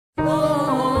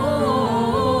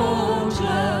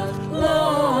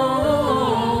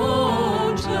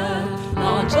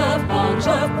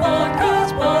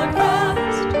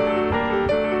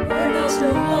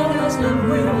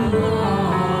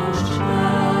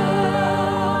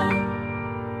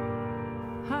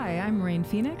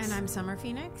Phoenix. And I'm Summer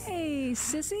Phoenix. Hey,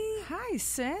 sissy. Hi,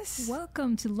 sis.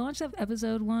 Welcome to Launch Left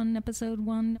Episode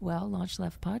 1. Well, Launch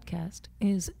Left podcast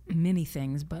is many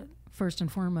things, but first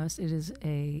and foremost, it is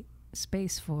a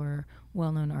space for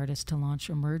well-known artists to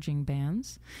launch emerging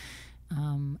bands.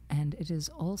 And it is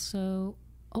also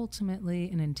ultimately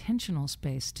an intentional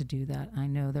space to do that. I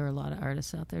know there are a lot of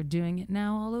artists out there doing it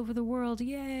now all over the world.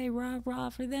 Yay, rah, rah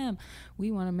for them.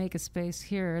 We want to make a space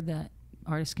here that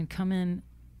artists can come in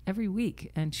every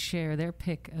week and share their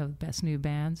pick of best new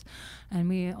bands. And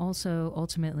we also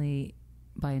ultimately,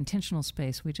 by intentional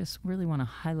space, we just really want to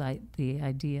highlight the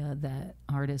idea that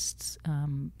artists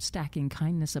stacking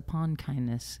kindness upon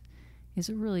kindness is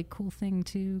a really cool thing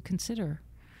to consider.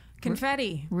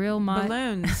 Confetti.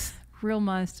 Balloons. Real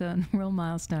milestone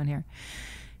here.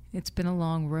 It's been a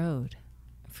long road.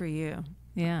 For you.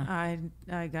 Yeah.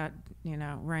 I got,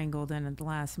 wrangled in at the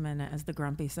last minute as the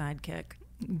grumpy sidekick.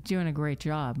 Doing a great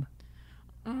job.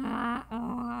 You're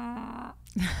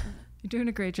doing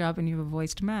a great job and you have a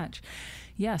voice to match.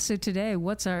 Yeah, so today,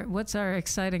 what's our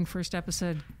exciting first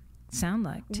episode sound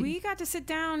like? We got to sit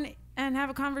down and have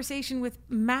a conversation with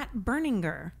Matt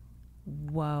Berninger.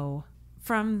 Whoa.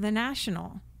 From The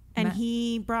National. And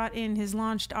he brought in his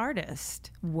launched artist.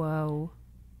 Whoa.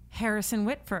 Harrison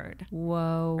Whitford.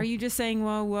 Whoa. Are you just saying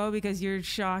whoa because you're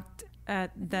shocked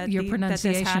at that? Your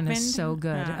pronunciation is so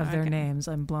good of their okay. names.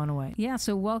 I'm blown away. Yeah,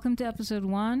 so welcome to episode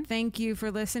 1. Thank you for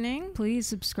listening. Please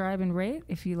subscribe and rate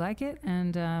if you like it.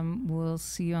 And we'll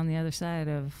see you on the other side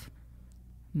of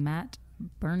Matt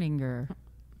Berninger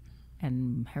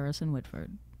and Harrison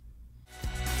Whitford.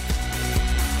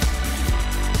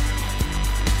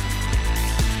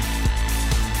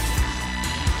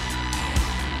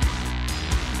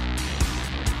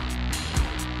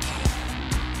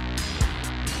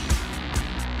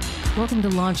 Welcome to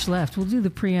Launch Left. We'll do the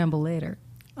preamble later.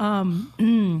 Oh,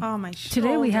 my shoulder.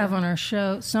 Today we have on our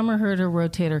show, Summer hurt her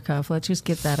rotator cuff. Let's just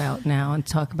get that out now and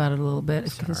talk about it a little bit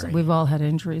because we've all had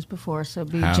injuries before, so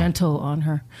be gentle on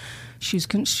her. She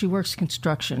works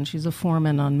construction. She's a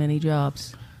foreman on many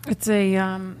jobs. It's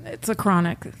a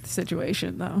chronic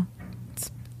situation, though.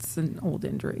 It's an old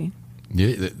injury. Yeah,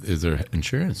 is there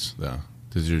insurance, though?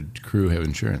 Does your crew have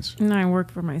insurance? No, I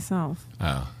work for myself.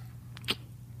 Oh.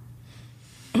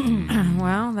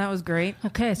 Well, that was great.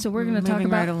 Okay, so we're going to talk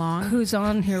about who's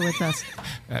on here with us.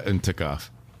 And took off.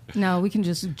 No, we can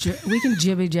just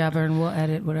jibby jabber and we'll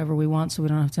edit whatever we want, so we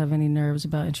don't have to have any nerves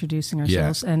about introducing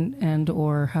ourselves and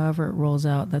or however it rolls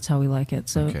out. That's how we like it.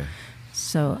 So, okay.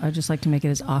 So I just like to make it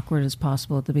as awkward as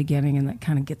possible at the beginning, and that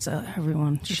kind of gets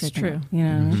everyone shaking. It's true. You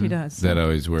know, Mm-hmm. She does. That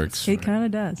always works. It kind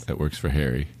of does. That works for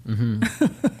Harry. Mm-hmm.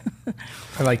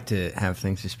 I like to have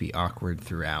things just be awkward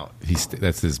throughout.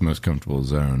 That's his most comfortable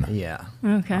zone. Yeah.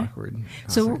 Okay. Awkward.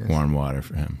 So warm water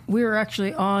for him. We were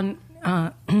actually on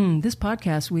this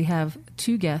podcast. We have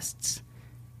 2 guests: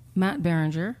 Matt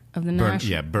Berninger of the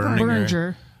National. Yeah,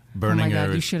 Berninger. Oh my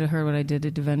God! You should have heard what I did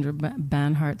to Devendra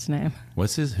Banhart's name.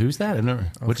 Who's that? I've never.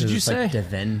 What did you say? Like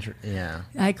Devendra. Yeah.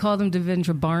 I called him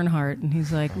Devendra Barnhart, and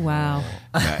he's like, "Wow."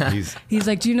 He's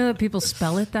like, "Do you know that people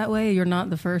spell it that way? You're not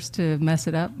the first to mess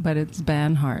it up, but it's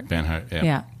Banhart." Banhart.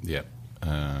 Yeah. Yep.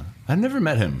 I've never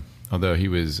met him, although he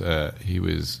was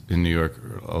in New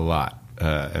York a lot,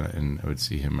 and I would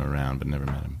see him around, but never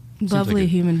met him. Lovely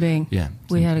human being. Yeah.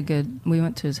 We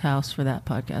went to his house for that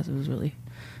podcast. It was really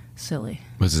silly.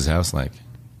 What's his house like?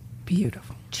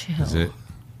 Beautiful. Chill. Is it?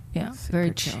 Yeah, very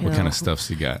chill. What kind of stuff's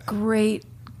he got? Great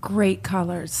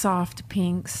colors, soft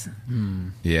pinks.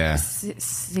 Yeah. He's a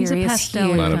Serious pastel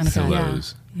hues. A lot kind of of guy.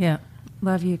 pillows. Yeah.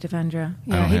 Love you, Devendra.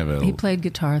 Yeah, he played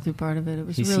guitar through part of it. It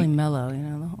was really mellow,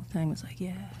 the whole thing was like,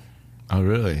 yeah. Oh,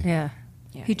 really? Yeah.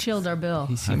 He chilled our bill.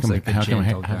 He seems like a how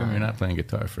gentle come guy. you're not playing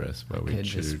guitar for us while we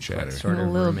chatter? Sort A of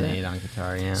little ruminate bit. on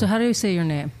guitar, yeah. So how do you say your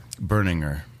name?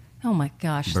 Berninger. Oh my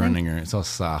gosh. Berninger. It's all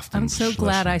soft. I'm and so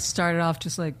glad slushy. I started off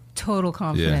just like total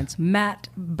confidence. Yeah. Matt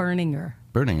Berninger.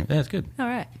 Berninger. That's good. All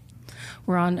right.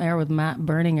 We're on air with Matt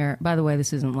Berninger. By the way,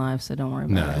 this isn't live, so don't worry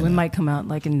about it. We might come out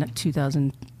like in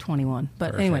 2021. But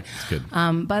Perfect. anyway. It's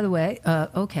good. By the way,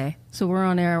 okay. So we're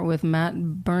on air with Matt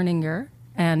Berninger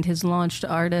and his launched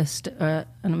artist, an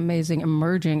amazing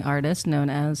emerging artist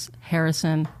known as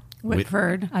Harrison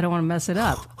Whitford. I don't want to mess it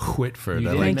up. Whitford. You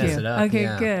I didn't like mess Thank it you. up, Okay,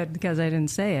 yeah. good, because I didn't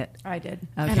say it. I did. Okay,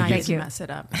 and I thank didn't you. mess it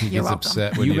up. He You're gets welcome.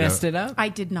 upset when You you messed don't- it up? I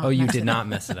did not. Oh, you mess did it not up.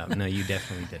 mess it up. No, you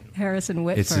definitely didn't. Harrison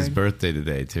Whitford. It's his birthday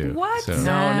today, too. What? So,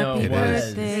 No, Happy it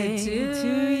is. birthday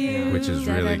to you. Which is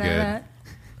really good.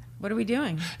 What are we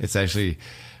doing? It's actually...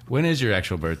 When is your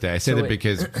actual birthday? I say So that it-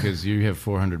 because you have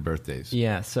 400 birthdays.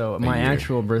 Yeah, so my year.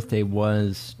 actual birthday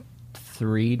was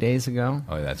 3 days ago.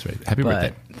 Oh, that's right. Happy But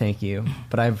birthday. thank you.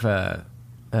 But I've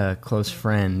a close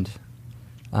friend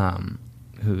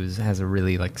who has a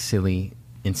really like silly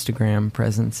Instagram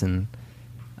presence, and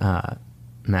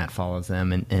Matt follows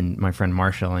them, and my friend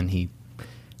Marshall, and he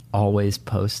always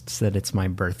posts that it's my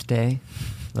birthday,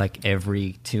 like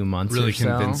every 2 months Really or so.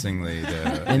 convincingly.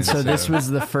 And so this was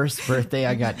the first birthday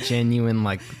I got genuine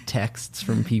like texts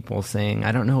from people saying,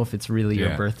 I don't know if it's really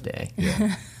your birthday.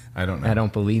 Yeah. I don't know. I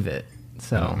don't believe it.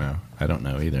 So I don't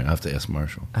know either. I'll have to ask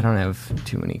Marshall. I don't have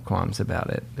too many qualms about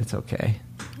it. It's okay.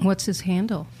 What's his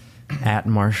handle? At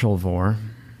Marshall Vore.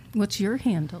 What's your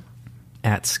handle?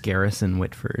 At Scarrison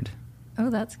Whitford. Oh,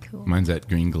 that's cool. Mine's at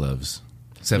Green Gloves.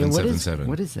 777.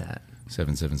 What is that?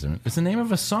 777. It's the name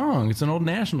of a song. It's an old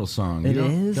national song. It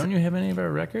is? Don't you have any of our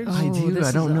records? I do. this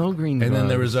I don't is know Green Gloves. And then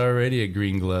there was already a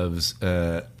Green Gloves.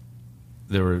 There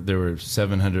were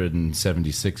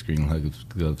 776 Green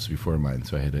Gloves before mine,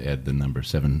 so I had to add the number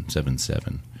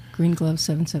 777. Green Glove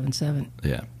 777.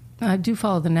 Yeah. I do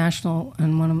follow the National,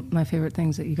 and one of my favorite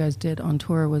things that you guys did on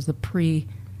tour was the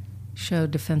pre-show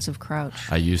defensive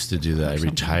crouch. I used to do that. I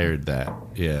retired that.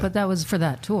 Yeah. But that was for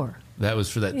that tour. That was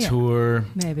for that tour.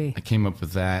 Maybe. I came up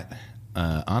with that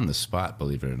on the spot,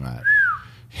 believe it or not.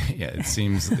 Yeah, it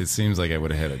seems like I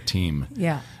would have had a team.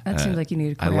 Yeah, that seems like you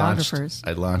needed choreographers.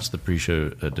 I launched the pre-show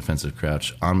defensive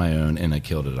crouch on my own, and I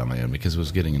killed it on my own because it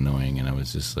was getting annoying, and I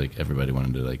was just like, everybody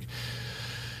wanted to like,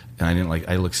 and I didn't like.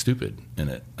 I looked stupid in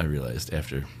it. I realized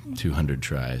after 200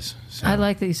 tries. So I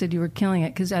like that you said you were killing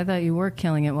it, because I thought you were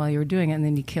killing it while you were doing it, and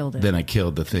then you killed it. Then I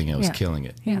killed the thing I was Yeah. killing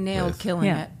it. He nailed killing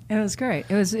yeah, it. it was great.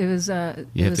 It was You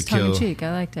have to tongue in kill- cheek.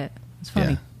 I liked it. It's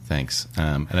funny. Yeah, thanks.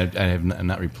 And I have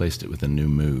not replaced it with a new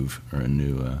move or a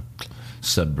new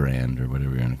sub-brand or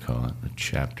whatever you're going to call it, a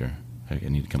chapter. I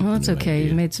need to come Well, up it's with a new okay. idea.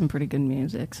 You made some pretty good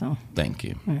music, so Thank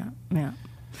you. yeah.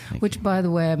 Thank Which, you. by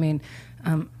the way, I mean,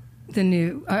 the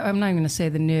new. I'm not even going to say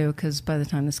the new, because by the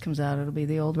time this comes out, it'll be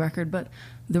the old record. But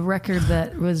the record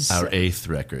that was Our 8th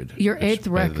record. Your which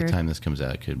 8th By the record. time this comes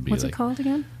out, it could be what's like it called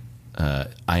again? I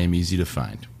Am Easy to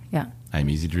Find. Yeah, I Am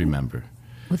Easy to Remember.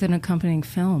 with an accompanying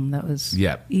film that was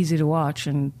Yep. easy to watch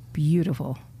and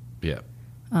beautiful. Yeah.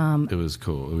 It was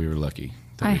cool. We were lucky.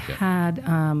 that I we got- had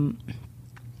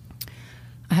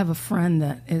I have a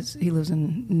friend he lives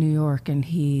in New York, and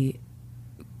he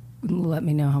let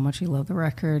me know how much he loved the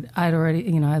record. I'd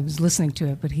already, I was listening to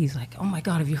it, but he's like, "Oh my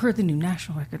God, have you heard the new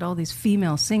National record? All these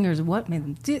female singers, what made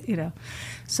them do?"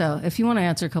 So if you want to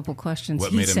answer a couple questions,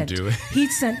 What made him do it? He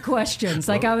sent questions.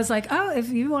 Like I was like, "Oh, if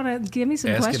you want to give me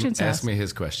some questions, ask me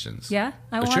his questions. Yeah,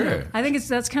 I want sure. to. I think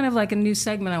that's kind of like a new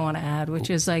segment I want to add, which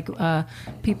is like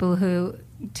people who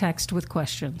text with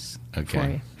questions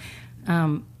Okay. for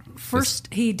you.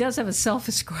 First, he does have a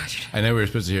selfish question. I know we were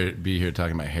supposed to be here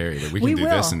talking about Harry, but we can We do will.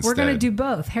 this instead. We're going to do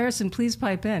both. Harrison, please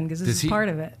pipe in, because this Does is he- part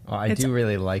of it. Oh, I It's- do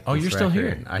really like Oh, this you're still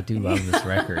record. here. I do love this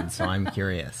record, so I'm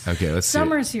curious. Okay, let's see. it.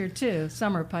 Summer's here too.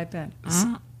 Summer, pipe in.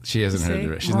 She hasn't heard See?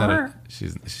 the. She's not. Mer.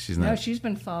 She's No, not. she's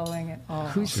been following it all.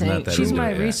 She's not that She's into my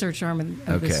it yet. research arm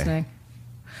of this Okay.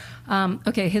 thing.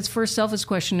 Okay, his first selfish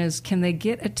question is, can they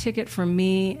get a ticket for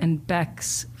me and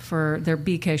Bex for their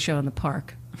BK show in the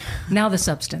park? Now the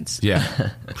substance. Yeah,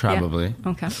 probably.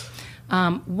 Yeah. Okay.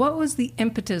 What was the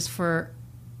impetus for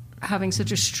having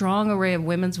such a strong array of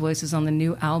women's voices on the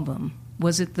new album?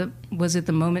 Was it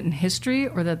the moment in history,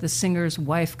 or that the singer's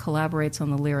wife collaborates on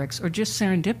the lyrics, or just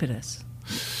serendipitous?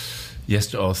 Yes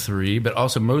to all three, but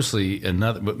also mostly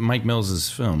but Mike Mills's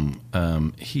film.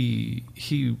 He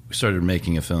started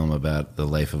making a film about the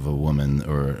life of a woman,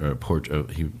 or a portrait.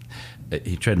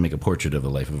 He tried to make a portrait of the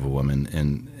life of a woman,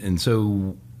 and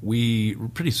so we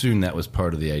pretty soon that was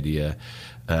part of the idea,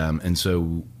 and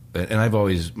so.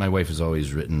 And my wife has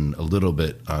always written a little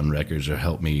bit on records, or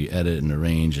helped me edit and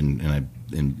arrange,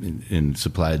 and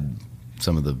supplied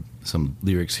some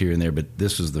lyrics here and there. But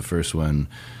this was the first one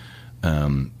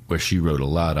where she wrote a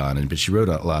lot on it. But she wrote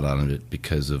a lot on it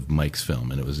because of Mike's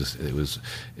film, and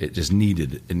it just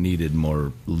needed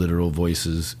more literal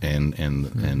voices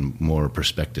and more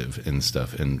perspective and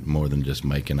stuff, and more than just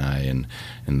Mike and I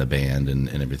and the band and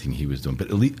everything he was doing. But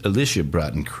Alicia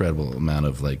brought incredible amount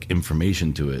of like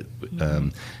information to it.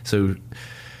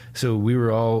 So we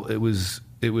were all. It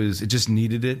just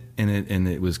needed it, and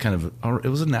it was kind of it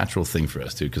was a natural thing for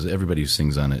us too, because everybody who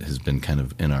sings on it has been kind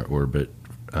of in our orbit.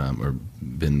 Or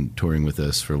been touring with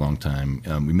us for a long time.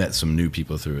 We met some new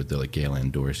people through it, like Gail Ann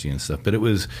Dorsey and stuff. But it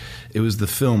was the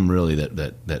film really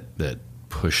that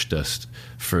pushed us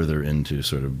further into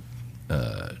sort of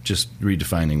just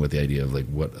redefining what the idea of like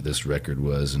what this record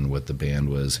was and what the band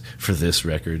was for this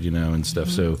record, and stuff.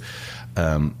 Mm-hmm.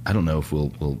 So I don't know if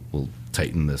we'll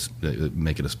tighten this,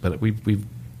 make it but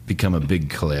become a big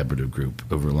collaborative group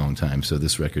over a long time. So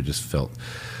this record just felt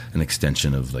an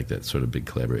extension of like that sort of big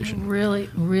collaboration. Really,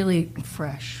 really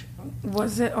fresh.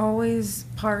 Was it always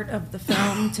part of the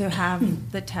film to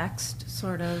have the text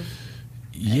sort of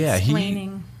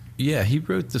explaining? He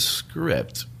wrote the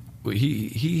script.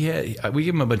 He had, we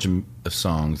gave him a bunch of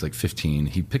songs, like 15.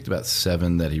 He picked about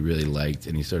 7 that he really liked,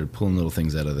 and he started pulling little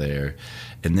things out of there.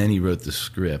 And then he wrote the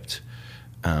script,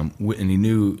 and he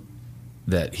knew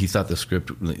that he thought the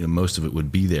script, most of it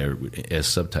would be there as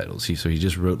subtitles. So he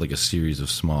just wrote like a series of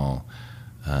small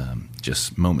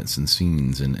just moments and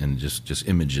scenes and just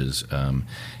images,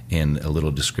 and a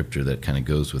little descriptor that kind of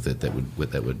goes with it that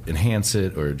would enhance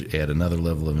it or add another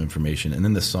level of information. And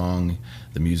then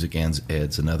the music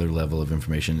adds another level of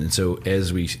information. And so as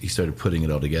he started putting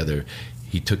it all together,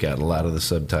 he took out a lot of the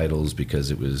subtitles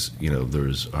because it was, there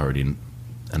was already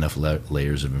enough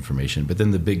layers of information. But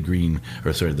then the big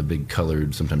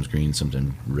colored, sometimes green,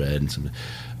 sometimes red, and some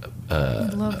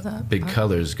love that big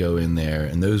colors go in there.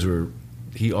 And those were,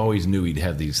 he always knew he'd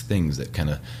have these things that kind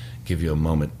of give you a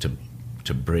moment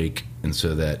to break, and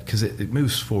so that, because it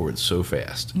moves forward so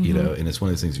fast, and it's one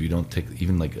of those things, if you don't take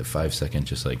even like a 5-second,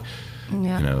 just like,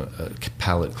 a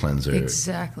palate cleanser.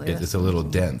 Exactly. It's a little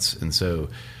dense. And so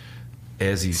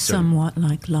as he started, Somewhat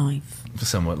like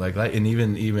life, and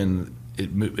even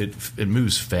it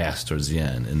moves fast towards the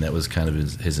end, and that was kind of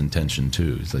his intention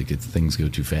too. It's like things go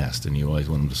too fast, and you always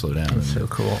want them to slow down. That's so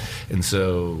cool. And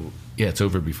so it's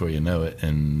over before you know it.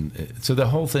 And so the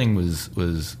whole thing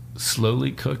was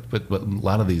slowly cooked, but a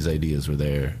lot of these ideas were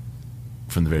there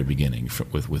from the very beginning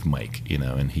with Mike,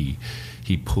 and he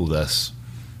pulled us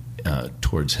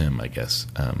towards him, I guess,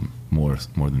 more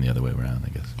than the other way around, I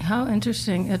guess. How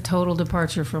interesting, a total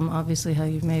departure from obviously how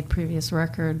you've made previous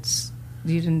records.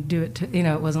 You didn't do it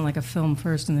it wasn't like a film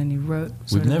first and then you wrote.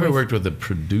 We've never worked with a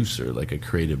producer, like a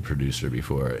creative producer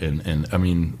before. And I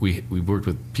mean, we've worked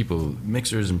with people,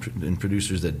 mixers and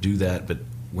producers that do that, but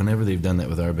whenever they've done that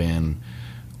with our band,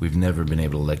 we've never been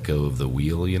able to let go of the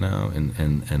wheel,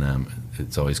 and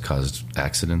it's always caused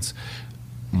accidents.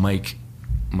 Mike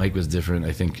was different.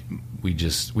 I think we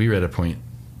were at a point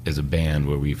as a band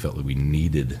where we felt that we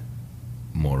needed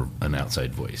more an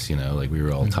outside voice, like we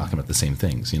were all talking about the same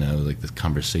things, like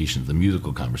the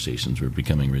musical conversations were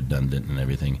becoming redundant and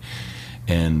everything.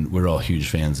 And we're all huge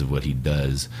fans of what he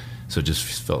does, so it just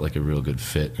felt like a real good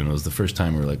fit. And it was the first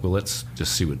time we were like, well, let's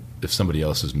just see if somebody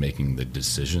else is making the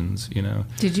decisions,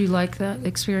 Did you like that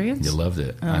experience? You loved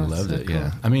it. Oh, I loved it, cool.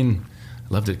 yeah. I mean,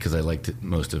 I loved it because I liked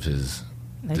most of his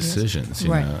decisions,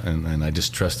 right. And I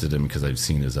just trusted him because I've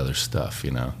seen his other stuff,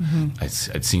 Mm-hmm.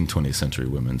 I'd seen 20th Century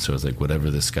Women, so I was like, whatever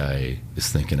this guy is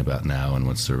thinking about now and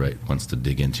wants to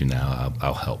dig into now,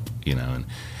 I'll help,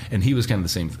 and he was kind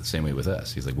of the same way with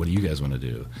us. He's like, what do you guys want to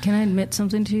do? Can I admit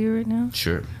something to you right now?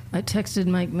 Sure. I texted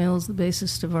Mike Mills, the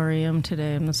bassist of REM,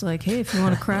 today, and was like, hey, if you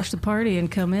want to crash the party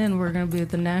and come in, we're going to be at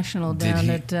the National down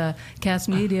at Cast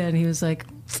Media. And he was like,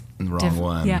 wrong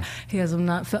one. Yeah. He goes, I'm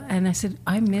not. And I said,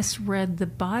 I misread the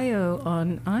bio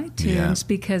on iTunes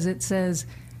because it says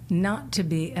not to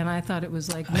be. And I thought it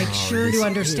was like, make sure to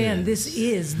understand this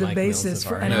is the Mike basis Mills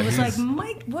for. of And I REM. was like,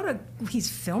 Mike, he's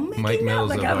filmmaking Mike now? Mills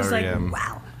Like, of I was REM. like,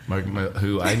 wow. Mark,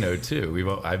 who I know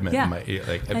too. I've met Mike.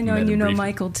 I've I know, met and him you know briefly.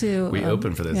 Michael too. We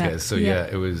opened for those guys. So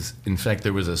it was. In fact,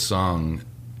 there was a song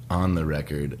on the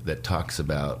record that talks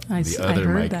about the other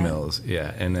heard Mike that. Mills.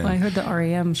 Yeah, and then I heard the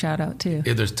REM shout out too.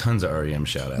 there's tons of REM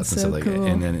shout outs and So stuff like cool.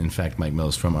 that. And then in fact, Mike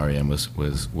Mills from REM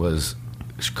was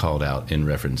called out in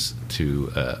reference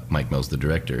to Mike Mills, the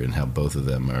director, and how both of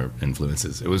them are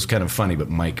influences. It was kind of funny, but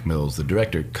Mike Mills, the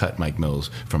director, cut Mike Mills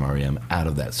from REM out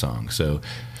of that song. So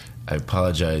I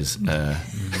apologize.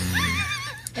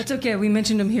 That's okay. We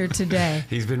mentioned him here today.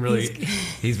 He's been really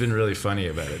funny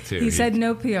about it too. He said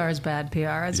no PR is bad PR.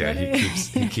 Yeah,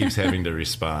 he keeps having to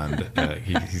respond.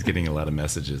 He's getting a lot of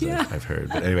messages. Yeah. I've heard.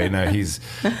 But anyway, no, he's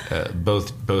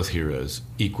both heroes,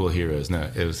 equal heroes. No,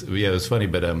 it was funny,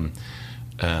 but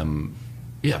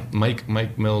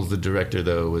Mike Mills, the director,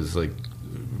 though, was like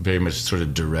very much sort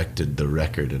of directed the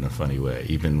record in a funny way,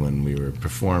 even when we were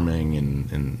performing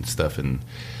and stuff, and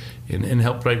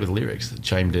helped write with lyrics,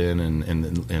 chimed in, and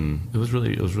it was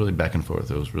really back and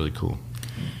forth. It was really cool.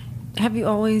 Have you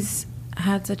always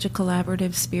had such a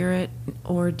collaborative spirit,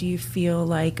 or do you feel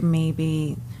like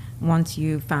maybe once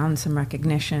you found some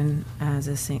recognition as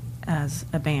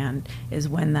a band is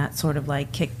when that sort of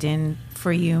like kicked in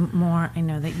for you more? I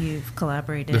know that you've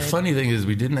collaborated. The funny thing is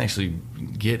we didn't actually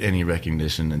get any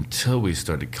recognition until we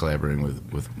started collaborating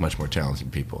with much more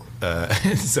talented people.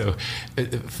 So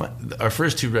our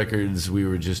first 2 records, we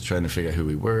were just trying to figure out who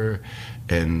we were,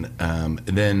 and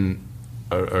then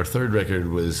our third record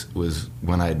was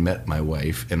when I had met my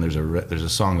wife, and there's a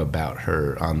song about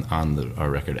her on our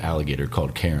record Alligator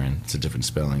called Karen. It's a different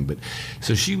spelling, but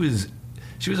so she was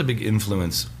a big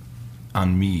influence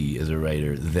on me as a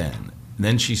writer then. And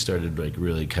then she started like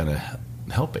really kind of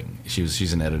helping.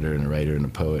 She's an editor and a writer and a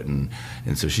poet, and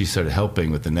so she started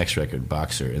helping with the next record,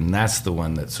 Boxer, and that's the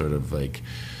one that sort of like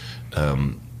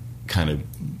kind of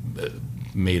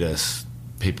made us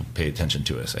people pay attention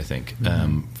to us, I think,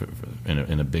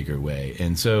 in a bigger way.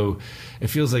 And so it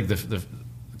feels like the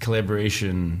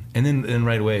collaboration, and then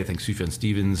right away I think Sufjan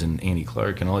Stevens and Annie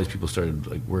Clark and all these people started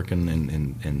like working,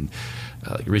 and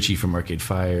like Richie from Arcade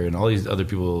Fire and all these other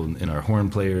people in our horn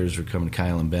players were coming,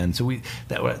 Kyle and Ben. So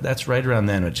that's right around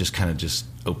then it just kind of just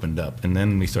opened up, and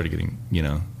then we started getting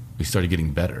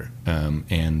better,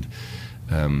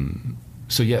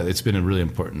 so yeah, it's been a really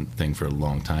important thing for a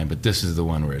long time, but this is the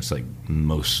one where it's like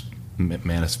most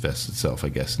manifests itself, I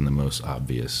guess, in the most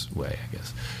obvious way, I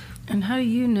guess. And how do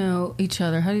you know each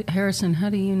other? Harrison, how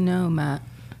do you know Matt?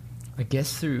 I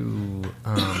guess through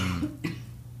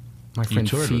my friend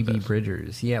Phoebe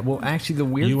Bridgers. Yeah, well, actually, the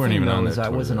weird thing though is I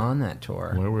wasn't on that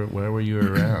tour. Where were you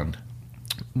around?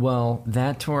 Well,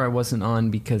 that tour I wasn't on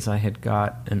because I had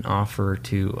got an offer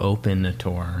to open a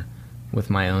tour with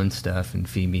my own stuff, and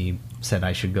Phoebe said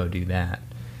I should go do that.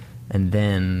 And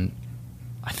then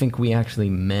I think we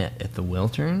actually met at the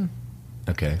Wiltern.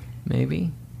 Okay.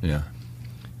 Maybe. Yeah.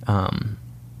 And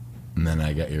then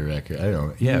I got your record. I don't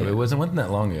know. Yeah, it wasn't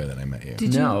that long ago that I met you.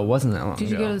 It wasn't that long ago.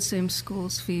 Did you go to the same school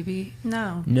as Phoebe?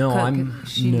 No. No,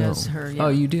 She knows her. Yeah. Oh,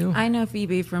 you do? I know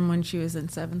Phoebe from when she was in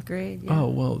 7th grade. Yeah. Oh,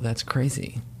 well, that's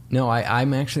crazy. No,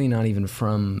 I'm actually not even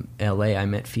from L.A. I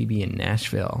met Phoebe in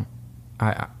Nashville.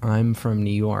 I'm from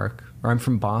New York, or I'm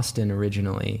from Boston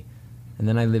originally, and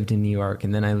then I lived in New York,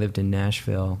 and then I lived in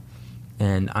Nashville,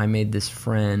 and I made this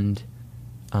friend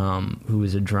who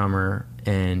was a drummer,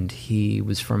 and he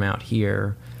was from out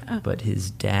here, but his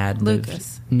dad lived...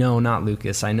 Lucas. No, not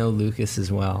Lucas. I know Lucas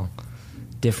as well.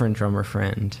 Different drummer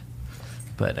friend,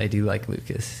 but I do like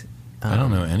Lucas. I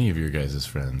don't know any of your guys'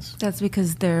 friends. That's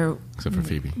because they're... Except for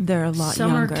Phoebe. They're a lot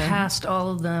Summer younger. cast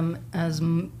all of them as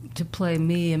to play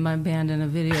me in my band in a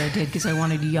video I did because I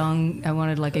wanted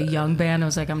like a young band. I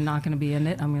was like, I'm not going to be in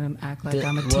it. I'm going to act like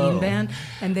I'm a teen band.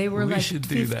 And they were like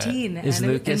 15. Is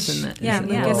Lucas in that? Yeah,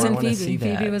 Lucas and Phoebe.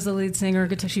 Phoebe was the lead singer.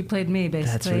 She played me,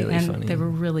 basically. That's really and funny. They were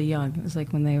really young. It was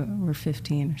like when they were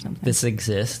 15 or something. This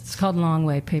exists? It's called Long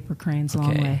Way, Paper Cranes,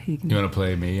 Long Way. You want to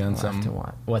play me on something?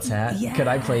 What's that? Yeah. Could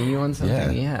I play you on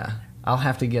something? Yeah. I'll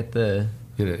have to get the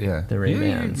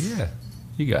Ray-Bans. Yeah,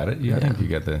 you got it. I think you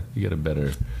got a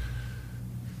better...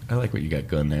 I like what you got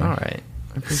going there. All right.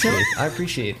 I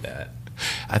appreciate that.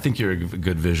 I think you're a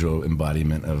good visual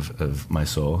embodiment of my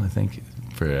soul, I think,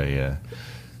 for a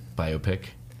biopic.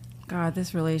 God,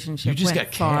 this relationship You just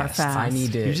went got far cast. fast.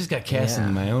 You just got cast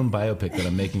in my own biopic that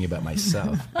I'm making about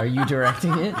myself. Are you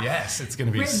directing it? Yes, it's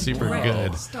going to be super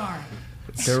good. Star.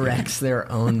 Directs their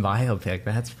own biopic.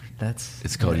 That's.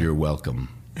 It's called You're Welcome.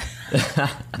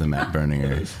 The Matt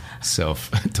Berninger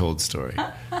self-told story.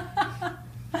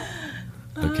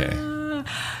 Okay.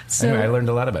 So anyway, I learned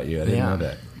a lot about you. I didn't know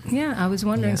that. Yeah, I was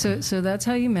wondering. Yeah. So that's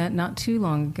how you met, not too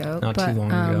long ago. Not too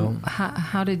long ago.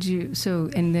 How did you? So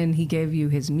and then he gave you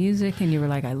his music, and you were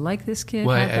like, I like this kid.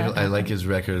 Well, I like his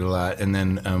record a lot, and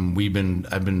then I've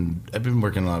been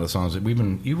working a lot of songs.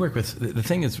 You work with the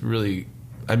thing is really.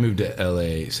 I moved to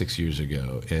LA 6 years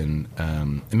ago, and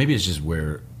maybe it's just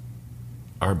where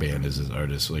our band is as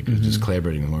artists, like just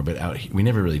collaborating more. But we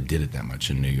never really did it that much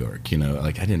in New York,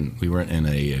 Like we weren't in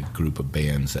a group of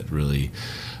bands that really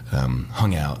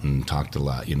hung out and talked a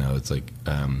lot, It's like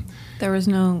there's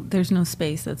no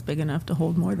space that's big enough to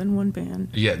hold more than one band.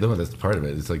 Yeah, no, that's part of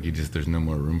it. It's like there's no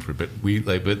more room for it. But we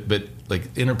like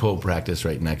Interpol practiced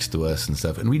right next to us and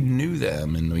stuff, and we knew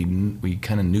them, and we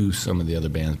kind of knew some of the other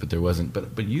bands, but there wasn't.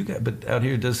 But out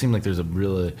here it does seem like there's a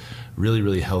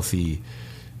really healthy.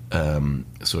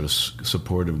 Sort of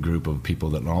supportive group of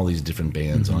people that in all these different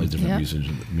bands, all these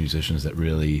different musicians that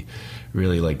really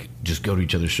like just go to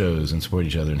each other's shows and support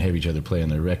each other and have each other play on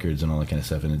their records and all that kind of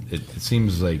stuff. And it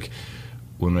seems like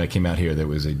when I came out here, there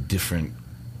was a different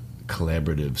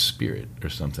collaborative spirit or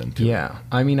something to it.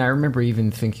 I mean, I remember even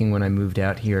thinking when I moved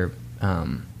out here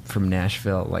from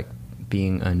Nashville, like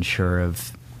being unsure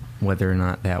of whether or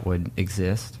not that would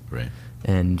exist. Right.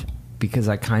 And because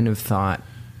I kind of thought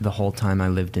the whole time I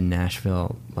lived in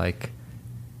Nashville, like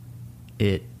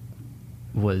it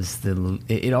was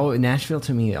Nashville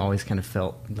to me, it always kind of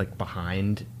felt like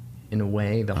behind in a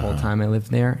way the whole time I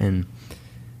lived there. And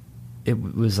it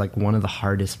was like one of the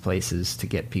hardest places to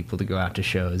get people to go out to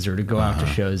shows, or to go out to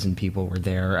shows and people were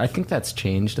there. I think that's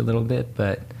changed a little bit,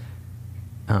 but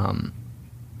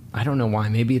I don't know why.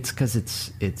 Maybe it's because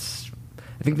it's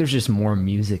I think there's just more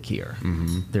music here.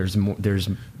 There's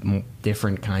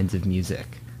different kinds of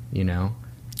music, you know.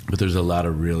 But there's a lot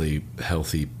of really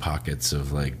healthy pockets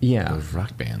of like of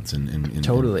rock bands and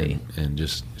totally and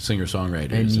just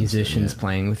singer-songwriters and musicians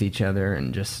playing with each other,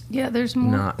 and just there's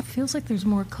more. It feels like there's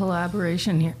more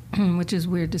collaboration here, which is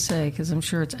weird to say because I'm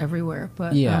sure it's everywhere.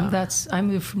 But I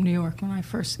moved from New York when I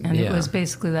first, and it was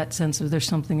basically that sense of there's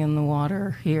something in the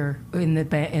water here in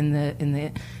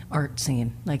the art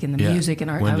scene, like in the music and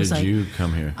art. When did you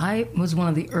come here? I was one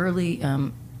of the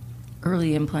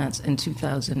early implants in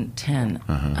 2010.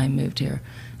 I moved here,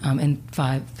 and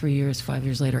 5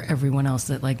 years later, everyone else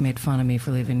that like made fun of me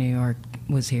for leaving New York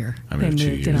was here. They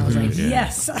moved, and I was like,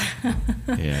 yes.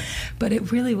 But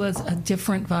it really was a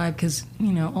different vibe because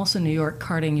also New York,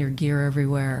 carting your gear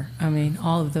everywhere. I mean,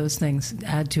 all of those things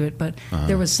add to it. But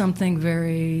there was something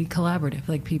very collaborative,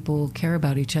 like people care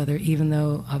about each other, even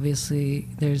though obviously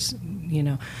there's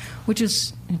which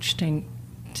is interesting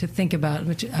to think about.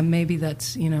 Which maybe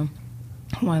that's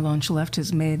why Launch Left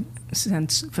has made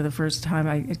sense for the first time.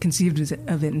 I conceived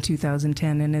of it in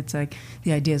 2010, and it's like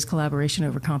the idea is collaboration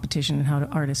over competition and how do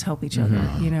artists help each other,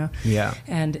 Yeah.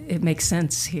 And it makes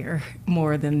sense here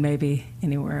more than maybe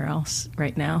anywhere else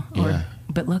right now.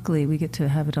 But luckily we get to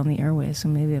have it on the airways, so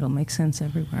maybe it'll make sense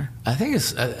everywhere. I think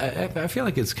I feel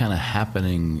like it's kind of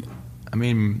happening, I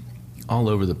mean, all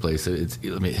over the place.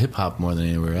 Hip-hop more than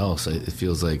anywhere else. It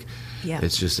feels like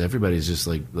it's just everybody's just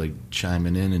like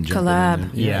chiming in and jumping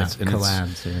collab. in.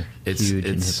 Collabs are huge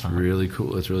in It's hip-hop. really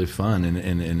cool. It's really fun,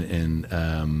 and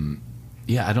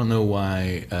I don't know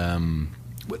why. I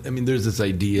mean, there's this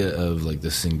idea of like the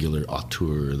singular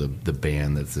auteur, the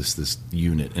band that's this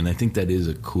unit, and I think that is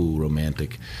a cool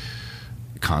romantic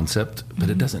concept,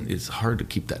 but it doesn't. It's hard to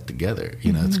keep that together.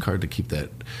 It's hard to keep that,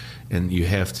 and you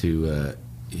have to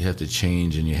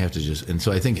change, and you have to just. And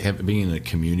so I think being in a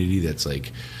community that's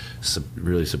like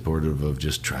really supportive of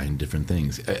just trying different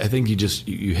things. I think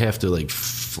you have to like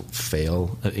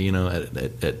fail, at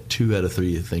 2 out of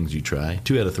 3 things you try,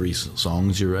 2 out of 3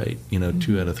 songs you write,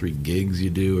 2 out of 3 gigs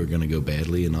you do are going to go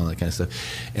badly and all that kind of stuff.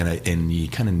 And you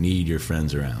kind of need your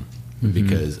friends around.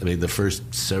 Because I mean, the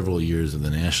first several years of the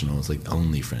National, it's like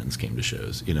only friends came to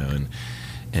shows,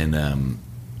 and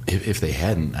if they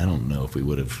hadn't, I don't know if we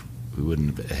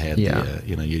wouldn't have had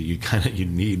you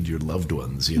need your loved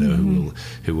ones, who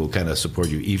will kind of support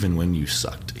you even when you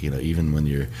sucked, even when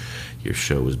your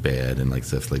show was bad and like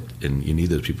stuff like, and you need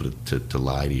those people to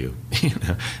lie to you,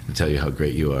 to tell you how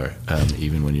great you are,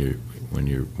 even when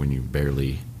you're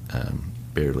barely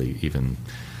even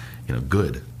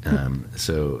good.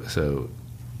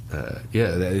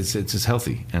 It's just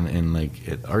healthy, and like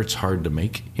art's hard to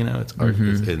make. It's art,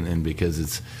 and because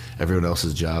it's everyone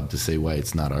else's job to say why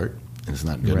it's not art and it's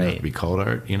not good enough to be called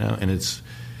art. And it's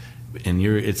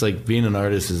like being an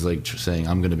artist is like saying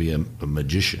I'm going to be a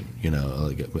magician.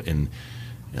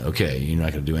 Okay, you're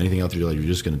not going to do anything else with your life. You're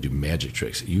just going to do magic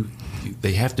tricks.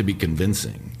 They have to be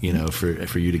convincing.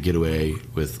 For you to get away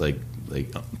with like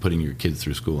putting your kids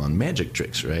through school on magic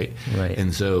tricks, right? Right.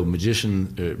 And so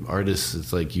artists,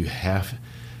 it's like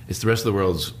it's the rest of the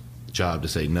world's job to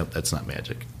say, nope, that's not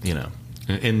magic,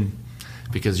 and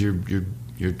because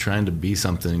you're trying to be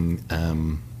something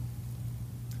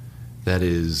that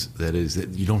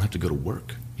you don't have to go to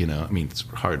work. I mean, it's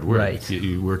hard work. Right.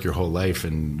 You work your whole life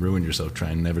and ruin yourself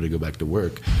trying never to go back to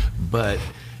work, but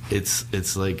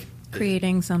it's like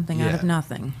Creating something out of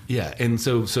nothing. Yeah, and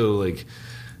so like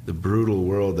the brutal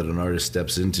world that an artist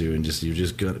steps into, and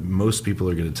most people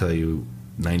are going to tell you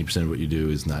 90% of what you do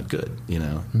is not good.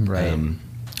 Right.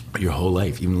 Your whole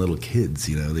life, even little kids,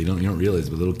 you don't realize,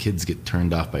 but little kids get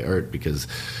turned off by art because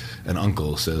an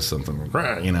uncle says something,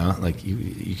 like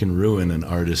you can ruin an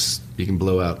artist, you can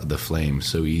blow out the flame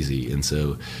so easy, and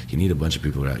so you need a bunch of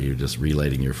people out here just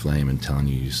relighting your flame and telling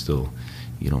you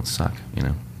you don't suck,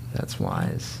 That's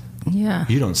wise. Yeah.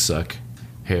 You don't suck,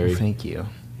 Harry. Well, thank you.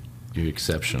 You're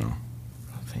exceptional.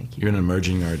 Well, thank you. You're an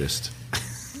emerging artist.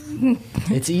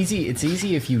 It's easy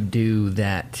if you do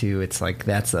that too. It's like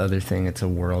that's the other thing. It's a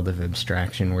world of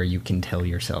abstraction where you can tell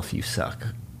yourself you suck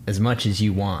as much as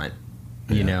you want,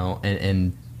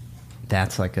 and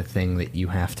that's like a thing that you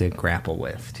have to grapple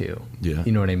with too. Yeah.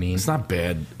 You know what I mean? It's not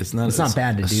bad. It's not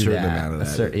bad to do certain that. amount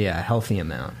of that. A healthy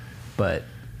amount, but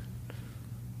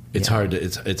it's hard to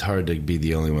it's hard to be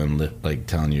the only one like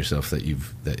telling yourself that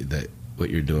that what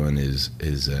you're doing is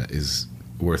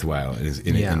worthwhile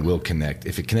and will connect.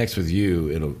 If it connects with you,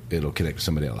 it'll connect with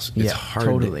somebody else. It's hard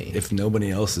totally. If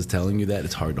nobody else is telling you that,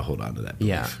 it's hard to hold on to that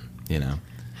belief, you know.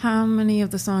 How many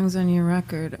of the songs on your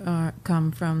record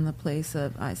come from the place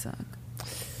of I suck?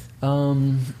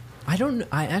 I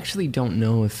actually don't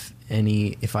know if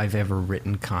I've ever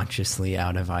written consciously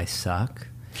out of I suck,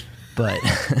 but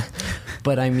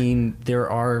but I mean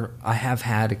I have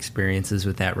had experiences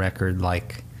with that record,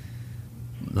 like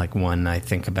one I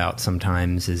think about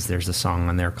sometimes is there's a song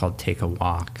on there called Take a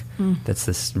Walk. That's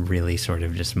this really sort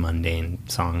of just mundane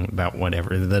song about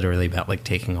whatever, literally about like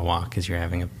taking a walk because you're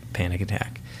having a panic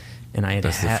attack. And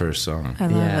that's the first song. I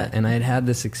love it. And I had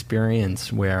this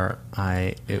experience where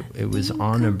it was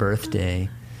on a birthday.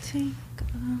 Take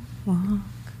a walk.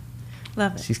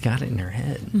 Love it. She's got it in her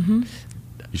head. Mm-hmm.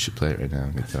 You should play it right now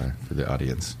on guitar for the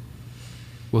audience.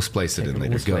 We'll splice it in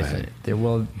later. Go ahead. It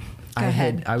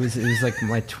was like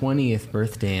my 20th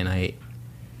birthday, and I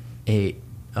ate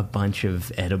a bunch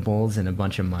of edibles and a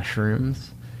bunch of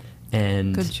mushrooms,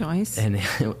 and good choice. And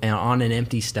on an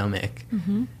empty stomach,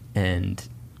 and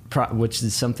which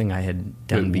is something I had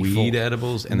done before. Weed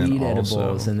edibles, and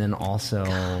then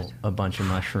also a bunch of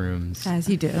mushrooms. As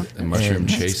you do. A mushroom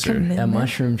chaser. A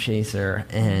mushroom chaser,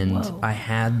 and I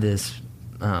had this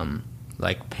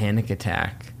like panic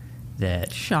attack.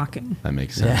 That shocking. That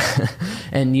makes sense. Yeah.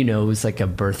 And it was like a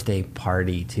birthday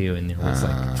party too, and there was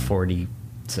like 40.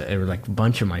 So there were like a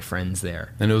bunch of my friends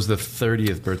there. And it was the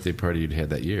 30th birthday party you'd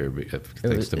had that year,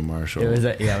 thanks to Marshall. It was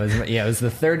the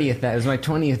 30th. That was my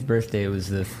 20th birthday. It was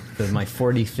my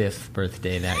 45th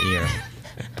birthday that year.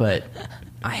 But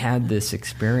I had this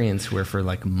experience where for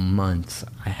like months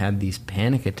I had these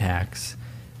panic attacks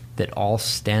that all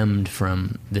stemmed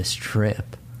from this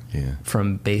trip. Yeah.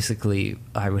 From basically,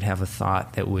 I would have a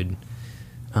thought that would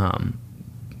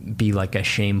be like a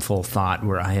shameful thought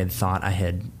where I had thought I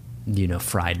had,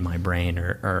 fried my brain,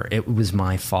 or it was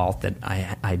my fault that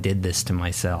I did this to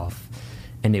myself,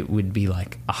 and it would be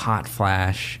like a hot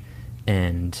flash,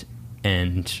 and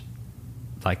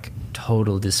like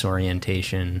total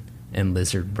disorientation and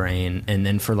lizard brain, and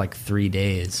then for like 3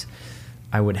 days,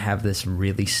 I would have this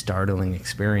really startling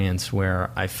experience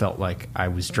where I felt like I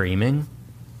was dreaming.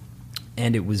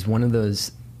 And it was one of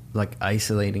those like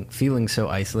feeling so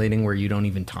isolating where you don't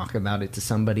even talk about it to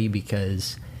somebody,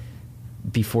 because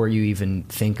before you even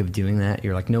think of doing that,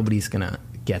 you're like, nobody's going to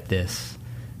get this.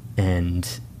 And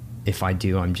if I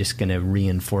do, I'm just going to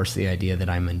reinforce the idea that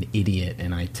I'm an idiot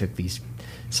and I took these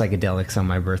psychedelics on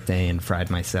my birthday and fried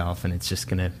myself, and it's just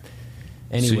going to...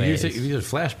 Anyway, so you had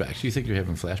flashbacks. You think you're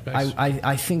having flashbacks?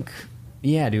 I think...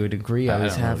 Yeah, to a degree, I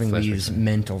was having these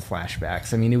mental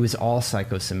flashbacks. I mean, it was all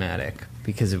psychosomatic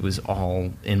because it was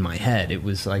all in my head. It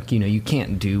was like, you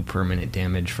can't do permanent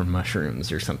damage from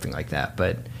mushrooms or something like that.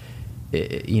 But,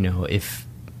 if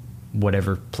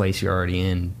whatever place you're already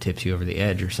in tips you over the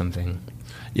edge or something.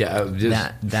 Yeah,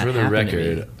 that for the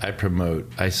record,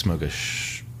 I smoke a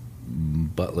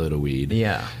buttload of weed.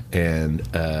 Yeah. And,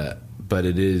 but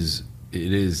it is,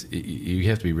 you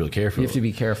have to be real careful. You have to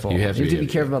be careful. You have to be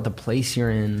careful about the place you're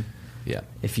in. Yeah.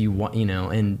 If you want,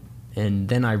 and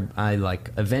then I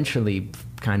like eventually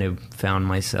kind of found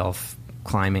myself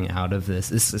climbing out of this.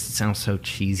 This sounds so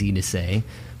cheesy to say,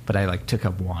 but I like took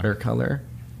up watercolor,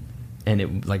 and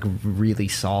it like really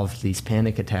solved these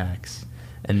panic attacks.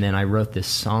 And then I wrote this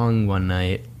song one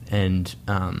night, and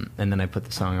then I put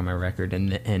the song on my record,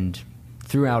 and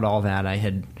throughout all that, I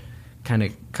had kind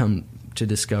of come to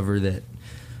discover that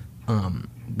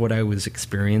what I was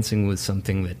experiencing was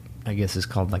something that I guess is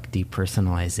called like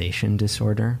depersonalization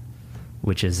disorder,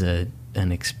 which is a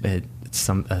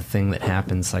thing that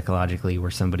happens psychologically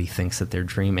where somebody thinks that they're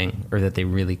dreaming, or that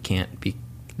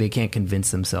they can't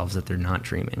convince themselves that they're not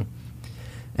dreaming.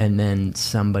 And then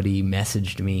somebody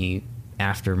messaged me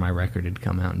after my record had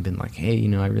come out and been like,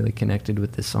 hey, I really connected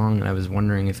with this song, and I was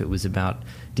wondering if it was about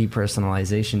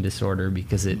depersonalization disorder,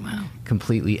 because it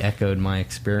completely echoed my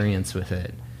experience with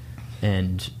it.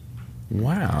 And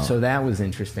so that was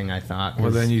interesting, I thought. Well,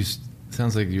 then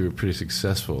sounds like you were pretty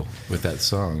successful with that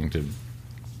song.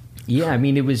 Yeah, I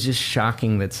mean, it was just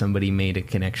shocking that somebody made a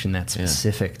connection that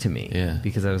specific to me. Yeah.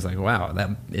 Because I was like, wow, that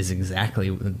is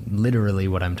literally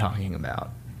what I'm talking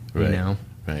about. Right.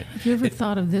 Right. Have you ever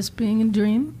thought of this being a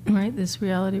dream, right? This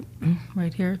reality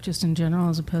right here, just in general,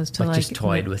 as opposed to just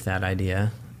toyed with that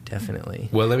idea, definitely.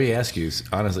 Well, let me ask you,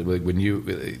 honestly, when you,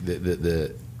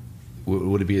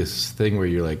 would it be a thing where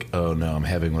you're like, oh no, I'm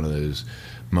having one of those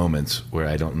moments where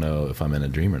I don't know if I'm in a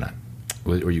dream or not?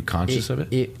 Were you conscious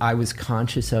of it? I was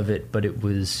conscious of it, but it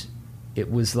was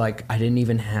like I didn't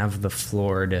even have the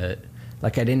floor to,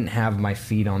 like I didn't have my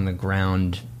feet on the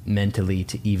ground mentally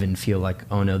to even feel like,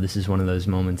 oh no, this is one of those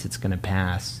moments, it's going to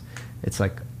pass. It's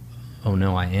like, oh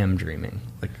no, I am dreaming.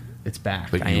 Like, it's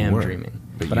back. But I you am were. dreaming.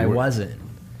 But But you I were. wasn't.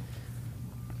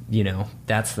 You know,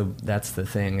 that's the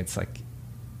thing. It's like,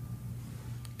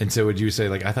 And so would you say,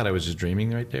 like, I thought I was just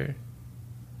dreaming right there?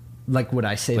 like would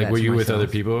I say Like, that were to you with myself? other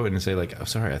people and say, like, oh,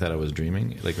 sorry, I thought I was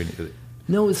dreaming? Like, when you,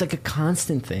 No, it was like a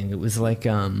constant thing. It was like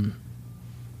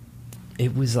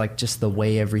it was like just the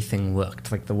way everything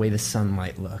looked, like the way the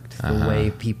sunlight looked, the way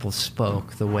people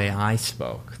spoke, the way I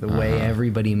spoke, the way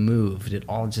everybody moved. It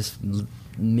all just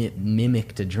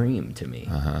mimicked a dream to me.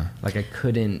 Like I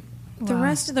couldn't. The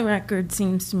rest of the record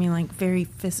seems to me like very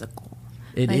physical.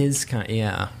 It Like- is kind,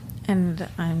 yeah. And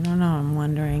I don't know, I'm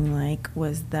wondering, like,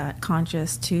 was that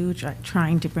conscious too,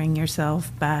 trying to bring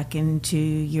yourself back into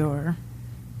your...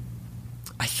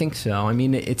 I think so. I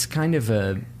mean, it's kind of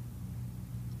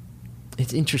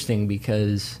it's interesting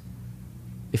because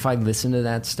if I listen to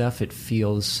that stuff, it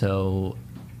feels so,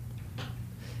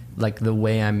 like the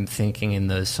way I'm thinking in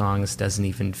those songs doesn't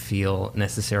even feel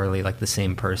necessarily like the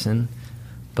same person,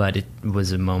 but it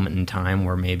was a moment in time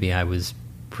where maybe I was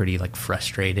pretty like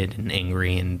frustrated and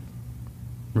angry and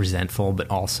resentful, but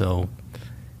also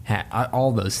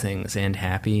all those things, and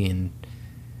happy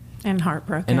and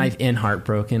heartbroken. and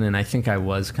heartbroken, and I think I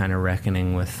was kind of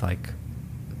reckoning with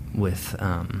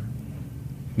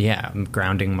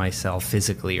grounding myself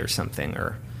physically or something,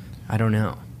 or I don't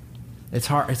know. It's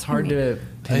hard to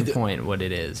pinpoint what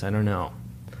it is. I don't know.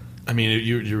 I mean,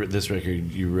 you this record,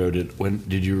 you wrote it, when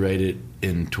did you write it?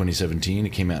 In 2017? It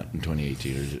came out in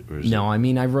 2018, or is No, I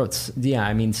mean, I wrote,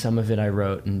 some of it I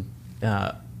wrote, and,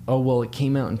 it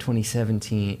came out in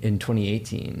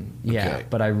 2018, yeah, Okay.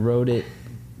 but I wrote it,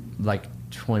 like,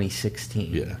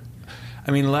 2016. Yeah.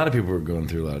 I mean, a lot of people were going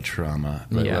through a lot of trauma.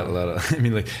 Like, Yeah. a lot of,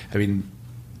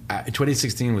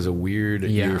 2016 was a weird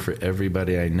year for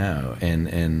everybody I know,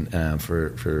 and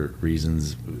for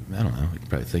reasons, I don't know, you can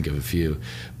probably think of a few,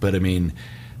 but I mean,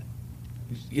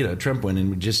 you know, Trump went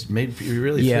and just made you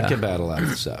really think about a lot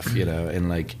of stuff, you know, and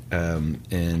like,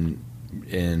 and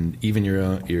even your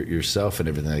own yourself and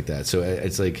everything like that. So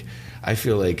it's like, I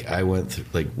feel like I went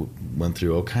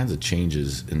through all kinds of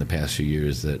changes in the past few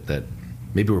years that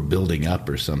maybe were building up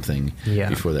or something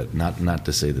before that. Not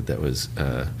to say that was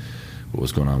what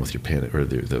was going on with your panic or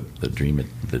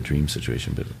the dream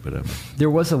situation, but there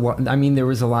was a lot. I mean, there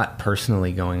was a lot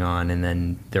personally going on, and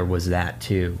then there was that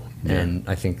too, and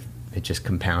I think it just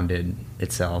compounded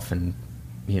itself, and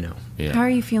you know. How are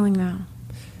you feeling now?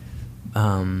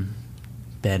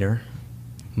 Better,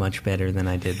 much better than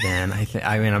I did then.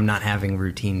 I mean, I'm not having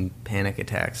routine panic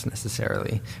attacks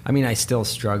necessarily. I mean, I still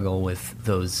struggle with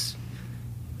those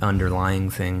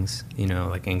underlying things, you know,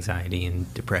 like anxiety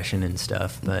and depression and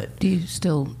stuff. But Do you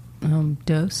still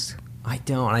dose? I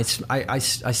don't. I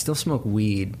still smoke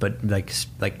weed, but like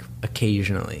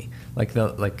occasionally. I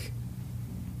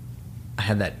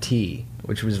had that tea,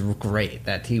 which was great.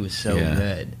 That tea was so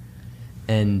good.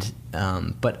 And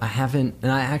but I haven't,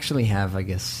 and I actually have, I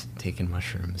guess, taken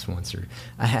mushrooms once, or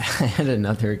I had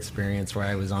another experience where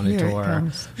I was on a Here it tour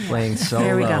comes. playing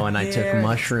There we go. solo, and I took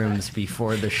mushrooms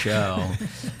before the show,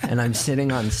 and I'm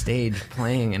sitting on stage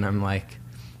playing, and I'm like,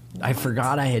 I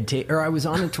forgot I had taken, or I was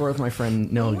on a tour with my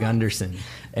friend Noah Gunderson,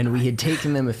 and we had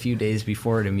taken them a few days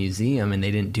before at a museum, and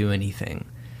they didn't do anything.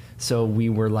 So we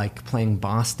were like playing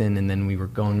Boston, and then we were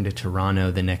going to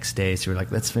Toronto the next day. So we were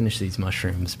like, let's finish these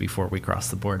mushrooms before we cross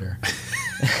the border.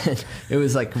 It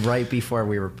was like right before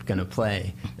we were going to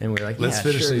play. And we were like, let's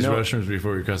finish these no. mushrooms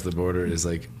before we cross the border is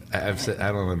like, I've said, I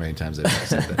don't know how many times I've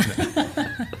said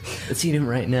that. Let's eat them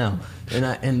right now.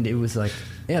 And it was like,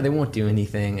 yeah, they won't do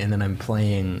anything. And then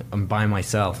I'm by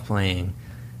myself playing.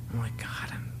 I'm like,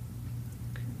 God,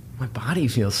 my body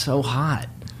feels so hot.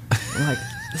 I'm like,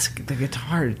 the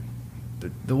guitar,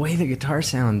 the way the guitar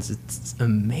sounds, it's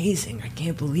amazing. I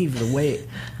can't believe the way.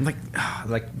 I'm like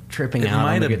tripping out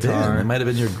on the guitar. It might have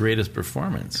been your greatest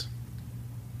performance.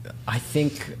 I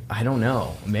think, I don't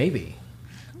know, maybe.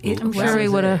 I'm sure we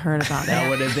would have heard about That it.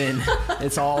 would have been.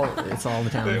 It's all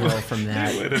downhill from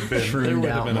that shroomed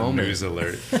out a moment. news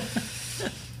alert.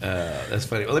 That's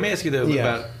funny. Well, let me ask you though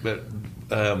about.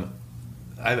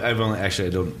 I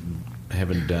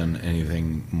haven't done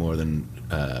anything more than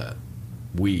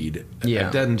weed. Yeah.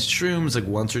 I've done shrooms like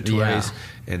once or twice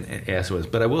and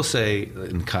acid, but I will say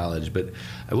in college. But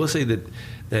I will say that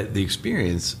the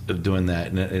experience of doing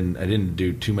that, and I didn't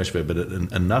do too much of it, but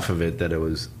enough of it that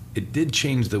it did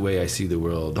change the way I see the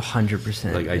world.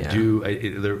 100%. Like I do.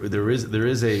 There is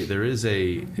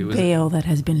a Veil that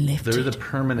has been lifted. there is a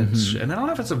permanent, and I don't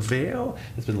know if it's a veil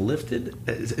that's been lifted.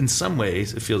 In some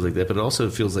ways, it feels like that, but it also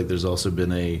feels like there's also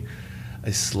been a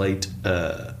slight.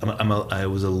 I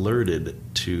was alerted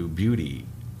to beauty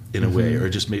in a way, or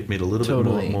just made a little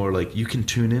bit more like you can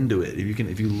tune into it.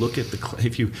 If you look at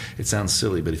it sounds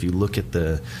silly, but if you look at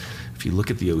the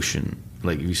ocean,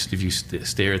 like if you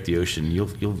stare at the ocean,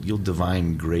 you'll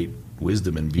divine great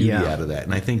wisdom and beauty out of that.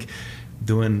 And I think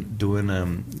doing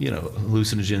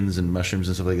hallucinogens and mushrooms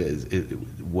and stuff like that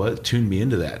what tuned me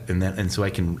into that, and so I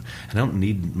don't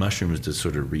need mushrooms to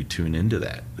sort of retune into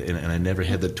that, and I never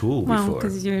had the tool before. Well,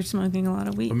 because you're smoking a lot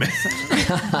of weed.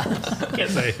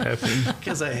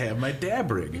 Because I have my dab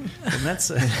rig, and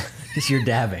that's because you're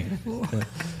dabbing.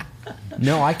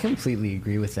 No, I completely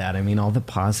agree with that. I mean, all the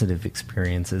positive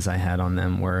experiences I had on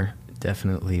them were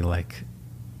definitely like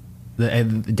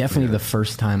the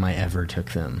first time I ever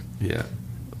took them. Yeah,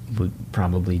 would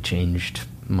probably changed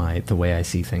the way I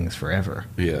see things forever.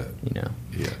 Yeah,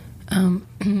 Yeah.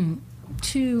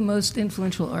 Two most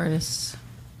influential artists.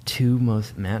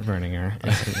 Matt Berninger.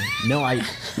 No,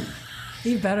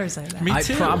 You better say that. Me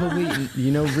too. I probably,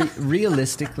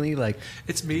 realistically, like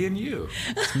it's me and you.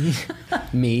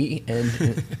 me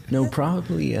and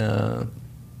probably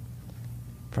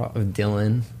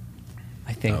Dylan.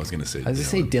 I think I was going to say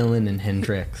Dylan and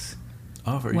Hendrix.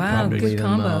 Oh, very wow, good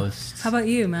combo. Most. How about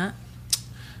you, Matt?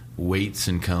 Waits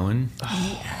and Cohen.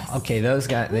 Okay, those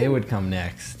guys, they would come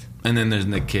next. And then there's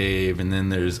Nick Cave, and then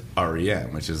there's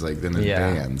REM, which is like, then there's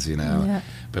bands, Yeah.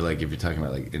 But like, if you're talking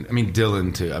about like,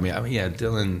 Dylan too.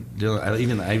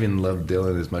 Dylan. I even love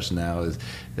Dylan as much now as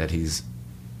that he's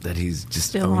just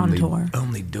still on tour,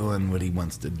 only doing what he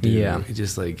wants to do. Yeah, he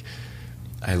just like,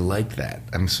 I like that.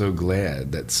 I'm so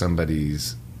glad that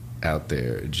somebody's out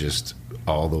there just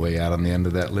all the way out on the end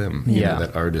of that limb.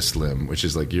 That artist limb, which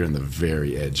is like you're in the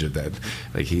very edge of that.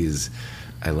 Like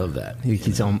I love that.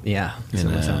 He's almost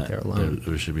out there alone.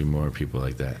 There should be more people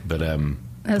like that. But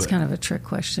that's kind of a trick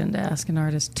question to ask an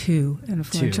artist. Two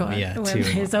influential. Two.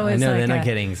 There's always I know. like then I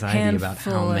get anxiety about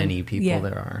how many people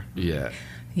there are. Yeah.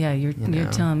 Yeah, you're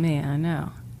telling me. I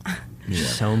know. Yeah.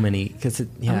 So many, because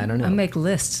I don't know. I make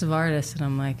lists of artists, and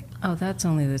I'm like, oh, that's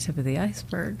only the tip of the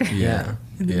iceberg. Yeah.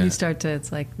 And then you start to,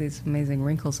 it's like these amazing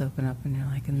wrinkles open up, and you're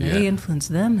like, and they influence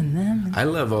them and them. I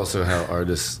love also how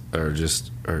artists are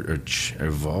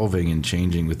evolving and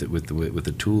changing with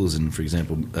the tools. And for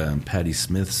example, Patti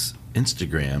Smith's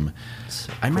Instagram,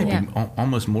 I might be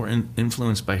almost more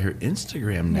influenced by her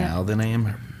Instagram now than I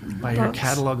am by her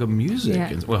catalog of music. Yeah.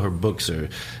 And, well, her books are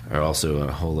also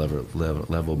a whole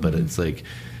level, but it's like.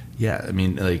 Yeah, I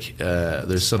mean, like,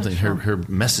 there's something. Her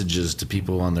messages to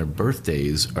people on their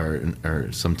birthdays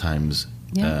are sometimes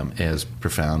as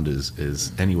profound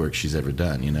as any work she's ever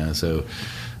done. So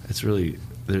it's really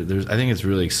I think it's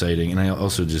really exciting, and I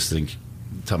also just think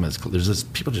there's this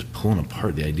people just pulling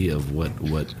apart the idea of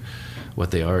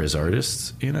what they are as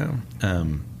artists. I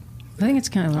think it's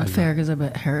kind of unfair because I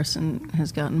bet Harrison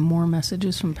has gotten more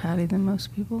messages from Patti than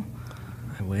most people.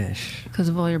 I wish. Because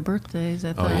of all your birthdays,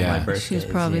 I thought my birthdays, she's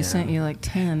probably sent you like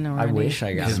 10 already. I wish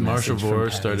I got Has a Marshall message from Vore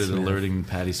Patti started Smith. alerting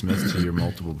Patti Smith to your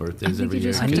multiple birthdays every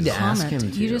year? I need to ask comment.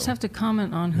 him to. You just have to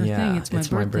comment on her thing.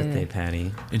 It's my birthday,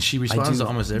 Patty. And she responds to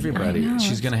almost everybody. I know,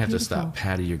 She's going to have beautiful. to stop.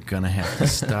 Patty, you're going to have to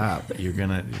stop. Your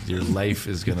life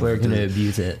is going to... We're going to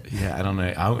abuse it. Yeah, I don't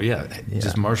know.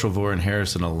 Just Marshall Vore and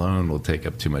Harrison alone will take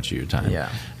up too much of your time. Yeah.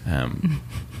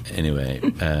 Anyway...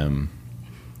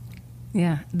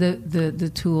 Yeah,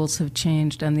 the tools have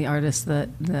changed, and the artists that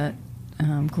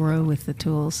grow with the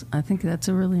tools. I think that's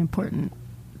a really important.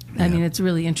 I mean, it's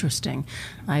really interesting.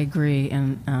 I agree,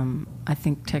 and I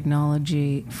think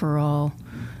technology for all,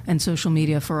 and social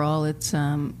media for all. It's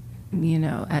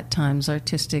at times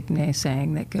artistic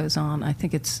naysaying that goes on. I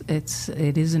think it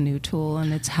is a new tool,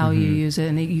 and it's how you use it,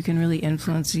 and you can really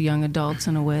influence young adults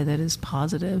in a way that is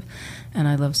positive. And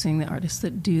I love seeing the artists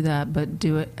that do that, but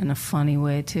do it in a funny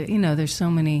way too. There's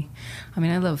so many. I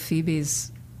mean, I love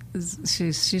Phoebe's.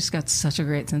 She's got such a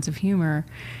great sense of humor.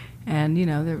 And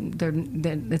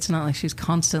it's not like she's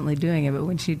constantly doing it, but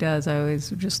when she does, I always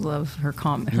just love her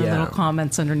little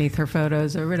comments underneath her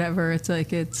photos or whatever. It's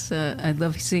like I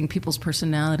love seeing people's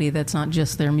personality that's not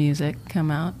just their music come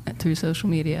out through social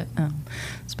media,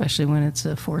 especially when it's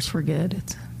a force for good.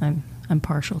 I'm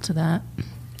partial to that.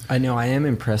 I know I am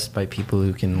impressed by people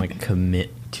who can like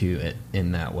commit to it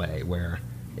in that way, where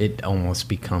it almost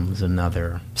becomes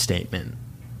another statement,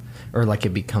 or like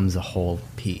it becomes a whole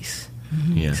piece.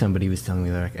 Yeah. Somebody was telling me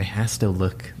that it has to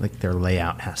look like their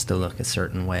layout has to look a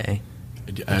certain way,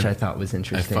 which I thought was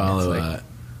interesting. I follow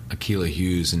Akilah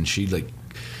Hughes, and she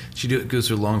goes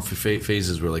through long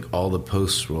phases where like all the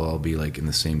posts will all be like in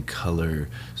the same color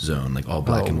zone, like all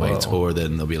black and whites, or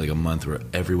then there'll be like a month where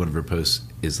every one of her posts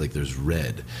is like there's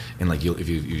red, and like if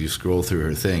you scroll through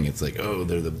her thing, it's like, oh,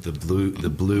 they're the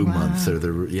blue month or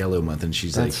the yellow month, and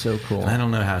she's That's like, so cool. And I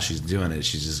don't know how she's doing it.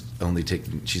 She's just only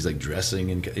she's like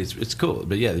dressing, and it's cool.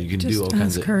 But yeah, you can do all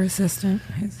kinds of. Her assistant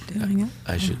is doing it.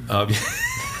 I should.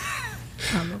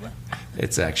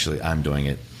 It's actually, I'm doing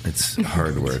it. It's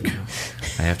hard work.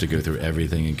 I have to go through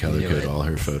everything and color code all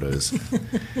her photos.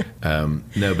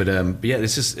 But yeah,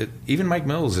 it's just even Mike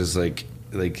Mills is like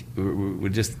we're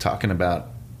just talking about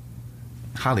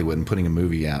Hollywood and putting a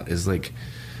movie out is like,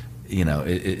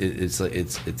 it's like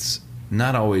it's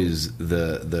not always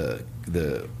the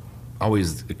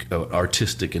always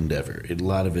artistic endeavor. A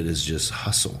lot of it is just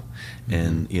hustle,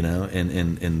 and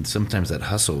and sometimes that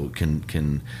hustle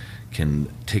can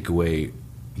take away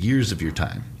years of your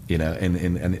time,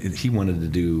 and he wanted to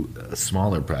do a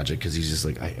smaller project because he's just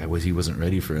like he wasn't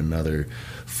ready for another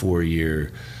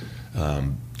 4-year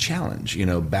challenge,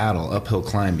 battle, uphill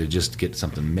climb to just get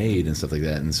something made and stuff like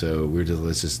that. And so we're just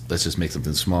let's just make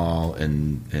something small,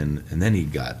 and then he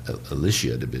got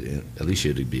Alicia to be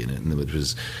in it, and it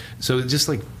was so it just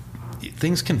like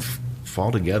things can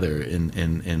fall together and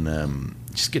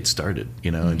just get started,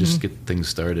 and just get things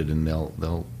started, and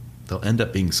they'll end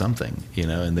up being something,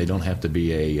 and they don't have to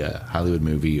be a Hollywood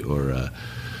movie or a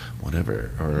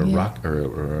whatever, or a rock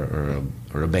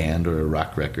or a band or a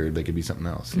rock record. They could be something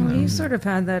else. Well, you sort of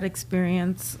had that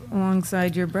experience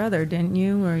alongside your brother, didn't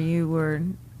you? Where you were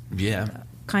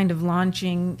kind of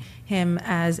launching him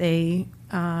as a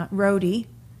roadie,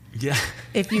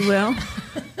 if you will.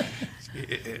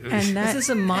 And is this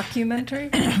a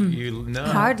mockumentary? No,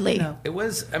 hardly. No. It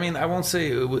was. I mean, I won't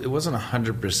say it wasn't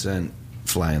 100%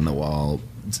 fly in the wall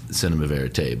cinema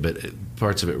verite, but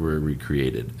parts of it were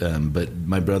recreated. But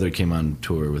my brother came on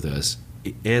tour with us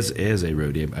as a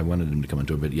roadie. I wanted him to come on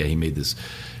tour, but yeah, he made this.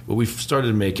 What we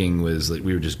started making was like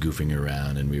we were just goofing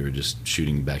around and we were just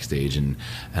shooting backstage, and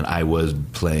I was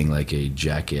playing like a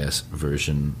jackass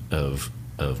version of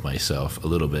myself a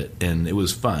little bit, and it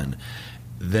was fun.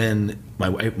 Then my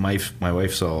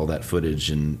wife saw all that footage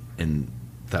and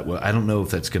thought, well, I don't know if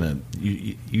that's gonna.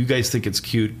 You guys think it's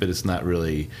cute, but it's not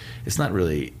really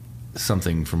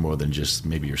something for more than just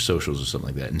maybe your socials or something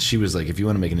like that. And she was like, if you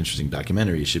want to make an interesting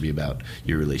documentary, it should be about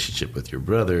your relationship with your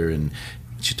brother. And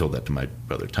she told that to my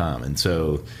brother Tom, and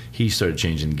so he started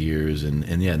changing gears, and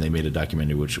they made a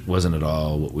documentary which wasn't at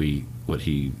all what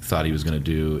he thought he was going to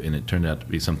do, and it turned out to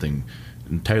be something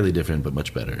entirely different but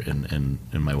much better. And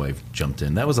my wife jumped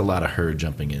in. That was a lot of her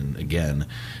jumping in again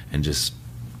and just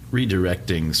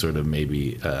redirecting sort of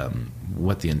maybe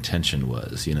what the intention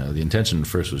was. The intention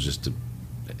first was just to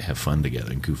have fun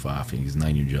together and goof off. He's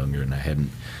 9 years younger, and I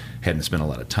hadn't spent a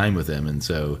lot of time with him, and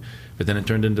so. But then it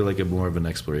turned into like a more of an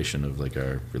exploration of like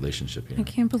our relationship. I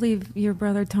can't believe your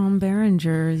brother Tom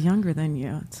Berninger is younger than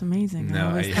you. It's amazing.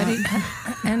 No,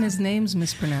 and his name's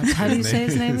mispronounced. How do you say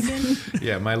his name again?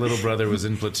 Yeah, my little brother was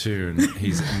in Platoon.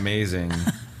 He's amazing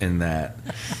in that.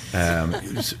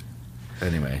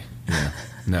 Anyway, yeah.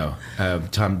 No,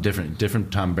 Tom, different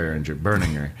Tom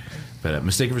Berninger. But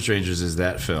Mistaken for Strangers is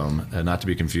that film, not to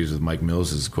be confused with Mike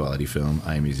Mills's quality film,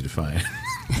 I Am Easy to Find.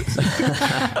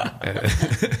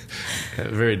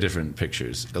 Very different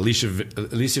pictures. Alicia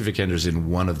Vikander's in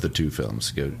one of the two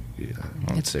films.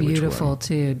 It's beautiful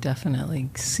too. Definitely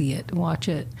see it, watch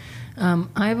it.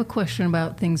 I have a question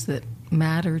about things that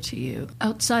matter to you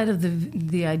outside of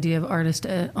the idea of artist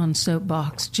on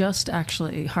soapbox. Just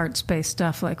actually heart space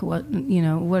stuff. Like what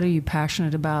are you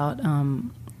passionate about?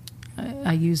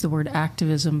 I use the word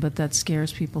activism, but that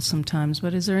scares people sometimes.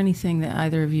 But is there anything that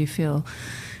either of you feel,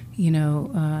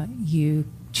 you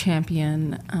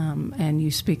champion and you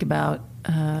speak about,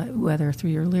 whether through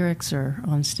your lyrics or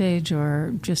on stage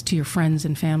or just to your friends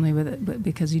and family with it, but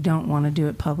because you don't want to do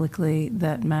it publicly,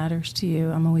 that matters to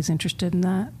you? I'm always interested in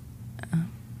that.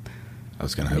 I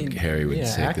was going to hope Harry would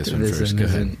take this one first. Go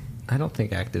ahead. I don't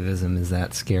think activism is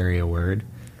that scary a word.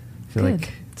 I feel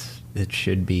like it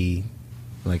should be.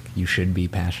 Like, you should be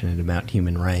passionate about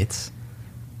human rights.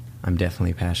 I'm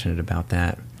definitely passionate about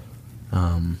that.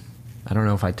 I don't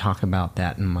know if I talk about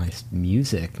that in my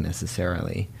music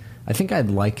necessarily. I think I'd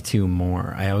like to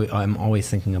more. I'm always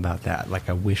thinking about that.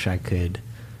 Like, I wish I could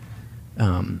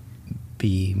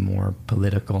be more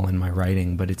political in my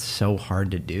writing, but it's so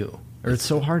hard to do. Or it's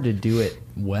so hard to do it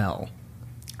well.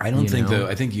 I don't think, though.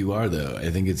 I think you are, though. I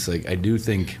think it's like, I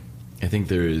think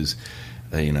there is,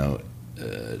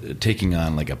 taking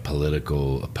on like a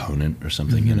political opponent or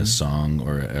something in a song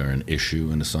or an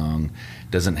issue in a song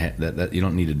doesn't have that you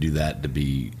don't need to do that to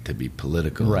be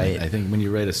political. Right. I think when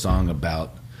you write a song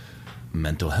about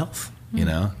mental health, you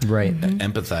know, Right.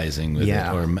 Empathizing with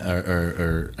Yeah. it,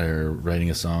 or writing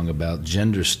a song about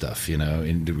gender stuff, you know,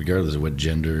 regardless of what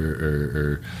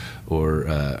gender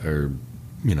or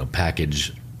you know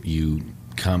package you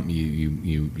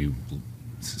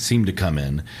seem to come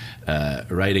in,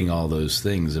 writing all those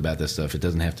things about this stuff. It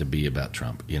doesn't have to be about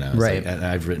Trump, you know. It's Right. like, and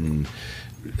I've written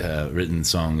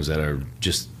songs that are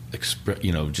just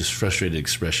just frustrated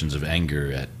expressions of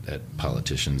anger at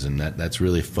politicians, and that's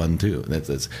really fun too.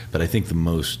 That's but I think the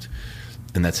most,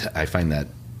 and I find that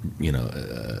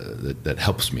that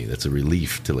helps me. That's a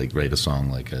relief to like write a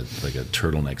song like a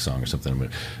turtleneck song or something.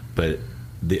 But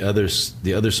the other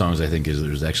songs I think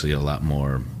there's actually a lot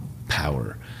more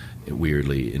power,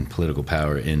 weirdly, in political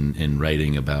power in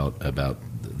writing about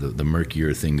the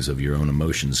murkier things of your own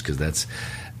emotions, because that's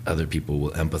other people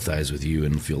will empathize with you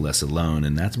and feel less alone,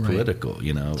 and that's political,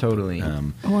 you know. Totally.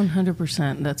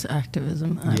 100%. That's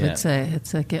activism. I would say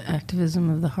it's like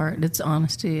activism of the heart. It's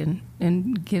honesty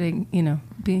and getting,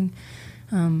 being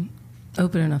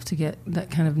open enough to get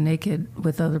that kind of naked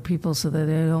with other people so that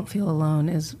they don't feel alone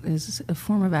is a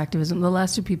form of activism. The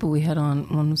last two people we had on,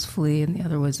 one was Flea and the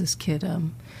other was this kid,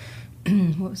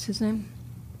 what was his name?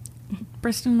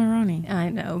 Briston Maroney. I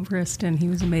know, Briston. He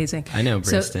was amazing. I know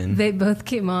Briston. So they both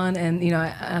came on, and I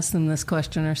asked them this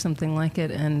question or something like it,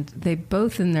 and they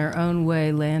both, in their own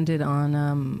way, landed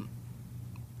on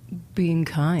being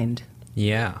kind.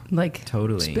 Yeah, like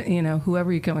totally.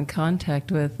 Whoever you come in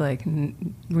contact with, like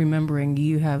remembering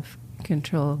you have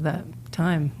control of that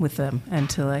time with them, and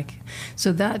to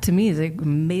so that to me is an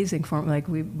amazing form. Like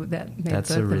that made that's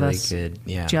both a really of us good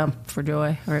jump for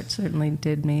joy, or it certainly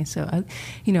did me. So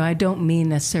I don't mean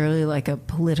necessarily like a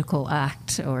political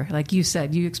act, or like you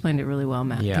said, you explained it really well,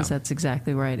 Matt, because that's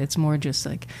exactly right. It's more just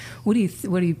like what are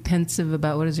you pensive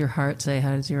about? What does your heart say?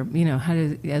 How does your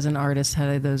as an artist, how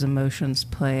do those emotions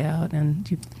play out?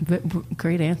 And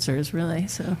great answers, really.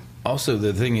 So also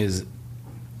the thing is,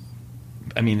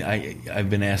 I mean, I've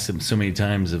been asked so many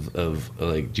times of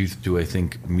like, do I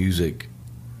think music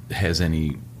has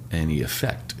any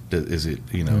effect? Is it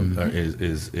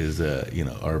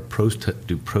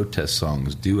do protest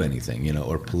songs do anything?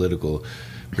 Or political,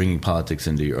 bringing politics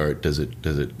into your art, does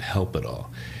it help at all?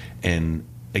 And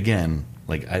again,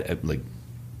 I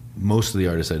most of the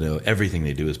artists I know, everything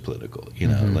they do is political.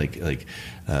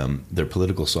 Their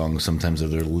political songs sometimes are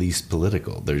their least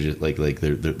political. They're just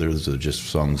those are just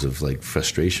songs of like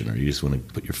frustration, or you just want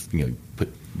to put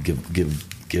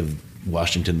give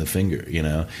Washington the finger,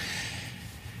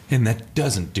 And that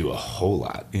doesn't do a whole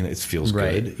lot. It feels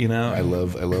good. I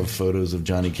love photos of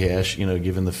Johnny Cash,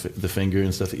 giving the finger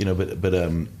and stuff.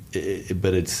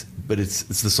 But it's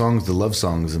the songs, the love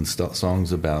songs and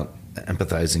songs about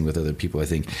empathizing with other people, I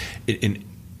think,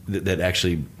 that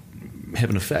actually have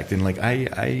an effect. And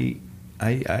I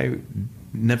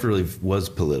never really was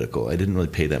political. I didn't really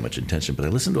pay that much attention, but I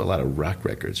listened to a lot of rock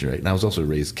records, right? And I was also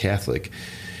raised Catholic,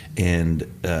 and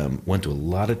went to a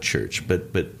lot of church. But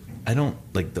I don't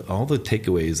all the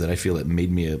takeaways that I feel that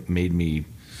made me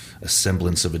a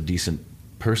semblance of a decent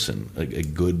person, a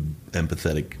good,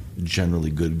 empathetic,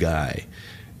 generally good guy.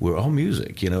 We're all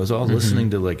music, it was all listening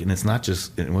to and it's not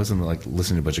just, it wasn't like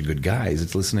listening to a bunch of good guys.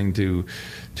 It's listening to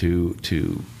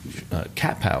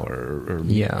Cat Power or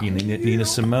Nina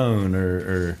Simone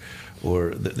or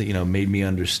made me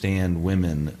understand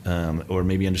women, or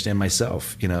maybe understand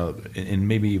myself, and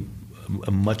maybe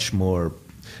a much more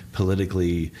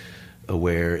politically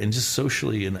aware and just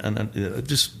socially and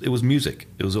just, it was music.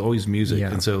 It was always music,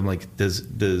 and so I'm like, does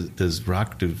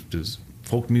rock does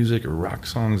folk music or rock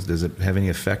songs, does it have any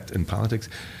effect in politics?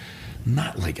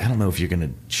 Not I don't know if you're going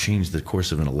to change the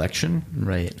course of an election,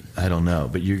 right? I don't know,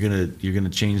 but you're gonna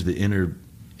change the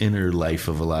inner life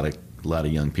of a lot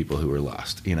of young people who are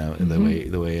lost.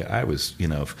 The way I was.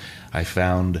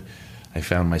 I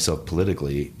found myself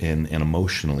politically and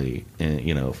emotionally,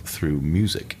 through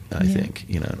music. I think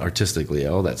artistically,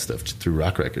 all that stuff through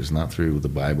rock records, not through the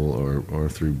Bible or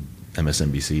through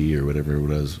MSNBC or whatever it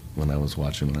was when I was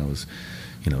watching when I was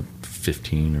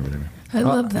 15 or whatever. I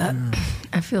love that.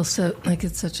 I feel so like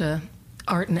it's such a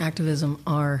art and activism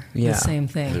are the same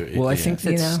thing. Well, I think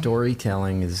that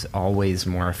storytelling is always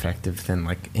more effective than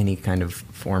any kind of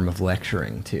form of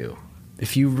lecturing too.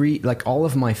 If you read all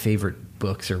of my favorite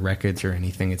books or records or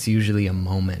anything, it's usually a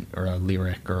moment or a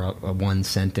lyric or a one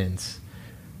sentence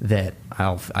that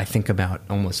I think about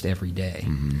almost every day.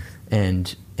 Mm-hmm.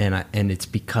 And it's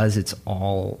because it's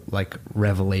all like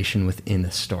revelation within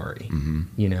a story, Mm-hmm.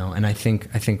 you know. And I think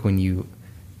when you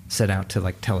set out to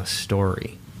like tell a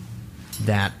story,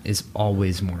 that is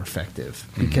always more effective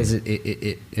because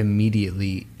it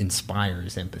immediately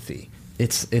inspires empathy.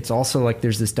 It's also like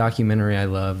there's this documentary I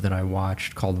love that I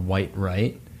watched called White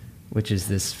Right, which is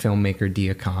this filmmaker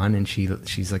Dia Khan, and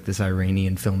she's like this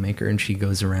Iranian filmmaker, and she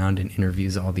goes around and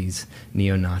interviews all these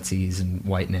neo-Nazis and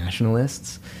white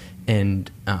nationalists, and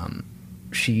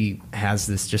she has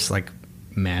this just like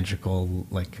magical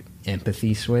like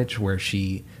empathy switch where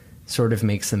she sort of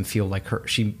makes them feel like her.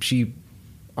 She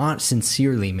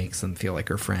sincerely makes them feel like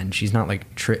her friend. She's not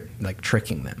like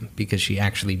tricking them, because she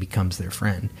actually becomes their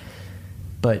friend.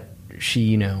 But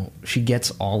she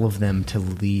gets all of them to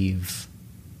leave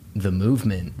the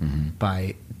movement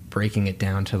by breaking it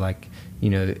down to like,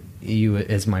 you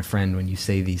as my friend, when you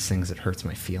say these things, it hurts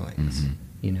my feelings,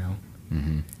 you know?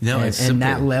 No, and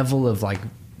that level of like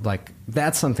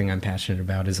that's something I'm passionate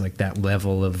about, is like that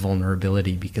level of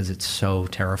vulnerability, because it's so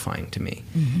terrifying to me.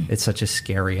 It's such a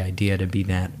scary idea to be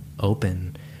that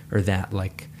open, or that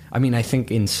like, I mean, I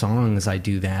think in songs I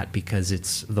do that because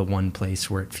it's the one place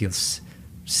where it feels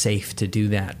safe to do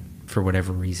that for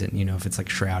whatever reason. You know, if it's like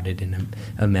shrouded in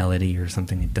a melody or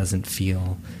something, it doesn't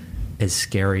feel as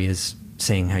scary as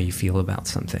saying how you feel about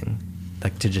something,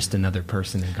 like to just another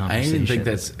person in conversation. I even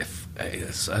think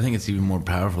I think it's even more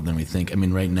powerful than we think. I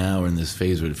mean, right now we're in this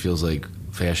phase where it feels like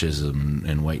fascism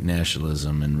and white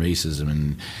nationalism and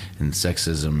racism and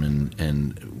sexism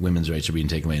and women's rights are being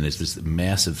taken away, and it's this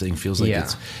massive thing. It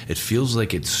feels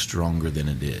like it's stronger than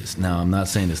it is. Now, I'm not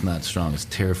saying it's not strong; it's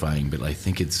terrifying, but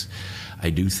I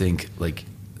do think like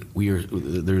we get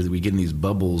in these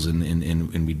bubbles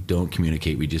and we don't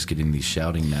communicate. We just get in these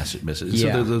shouting messages.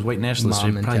 Yeah. So those white nationalists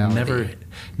Mom have probably mentality.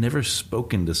 never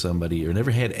spoken to somebody, or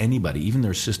never had anybody, even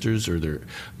their sisters or their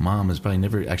mom has probably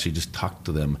never actually just talked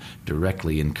to them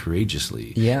directly and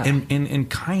courageously, and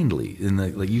kindly.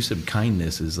 And like you said,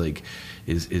 kindness is like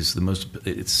is the most.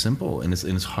 It's simple and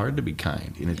it's hard to be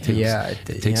kind. And it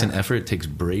takes an effort. It takes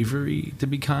bravery to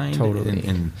be kind.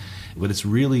 Totally. But it's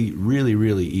really, really,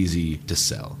 really easy to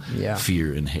sell. Yeah.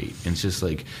 Fear and hate. And it's just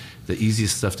like the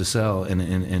easiest stuff to sell.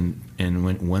 And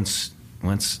when once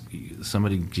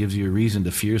somebody gives you a reason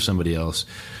to fear somebody else,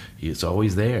 it's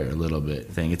always there a little bit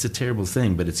thing. It's a terrible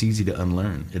thing, but it's easy to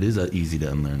unlearn. It is easy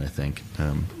to unlearn, I think.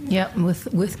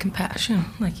 With compassion,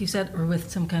 like you said, or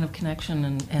with some kind of connection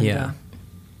and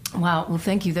wow. Well,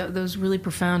 thank you. That was really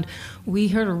profound. We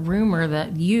heard a rumor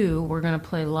that you were going to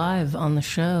play live on the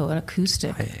show, an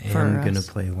acoustic. I am going to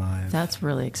play live. That's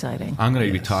really exciting. I'm going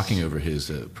to be talking over his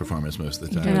performance most of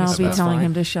the time. And I'll be About telling fine.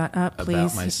 him to shut up, About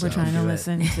please. myself. We're trying to Do it.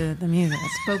 listen to the music.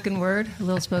 Spoken word, a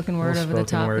little spoken word over the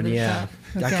top. Word, top.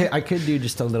 Okay. I could do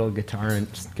just a little guitar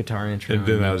intro. And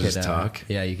then you I'll could, just talk?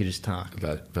 Yeah, you could just talk.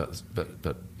 But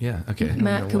yeah, okay.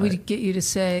 Matt, could we get you to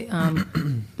say,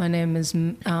 my name is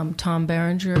Tom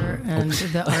Berninger, and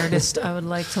the artist I would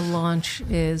like to launch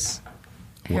is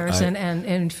Harrison,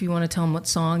 and if you want to tell him what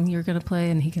song you're going to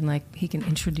play, and he can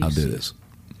introduce. I'll do this.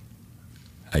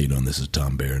 How you doing? This is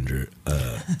Tom Berninger.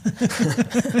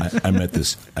 I met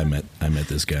this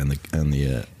guy on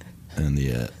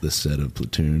the set of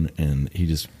Platoon, and he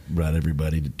just brought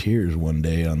everybody to tears one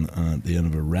day on the end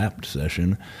of a rap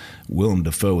session. Willem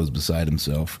Dafoe was beside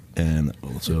himself, and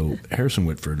so Harrison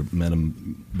Whitford met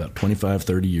him about 25,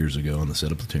 30 years ago on the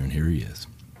set of Platoon. Here he is,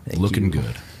 looking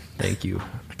good. Thank you.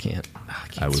 I can't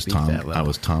I was speak Tom. that loud. I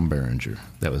was Tom Berninger.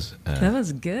 That was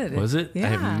good. Was it? Yeah. I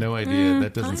have no idea.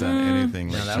 That doesn't sound anything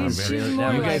like that Tom was Berninger. really-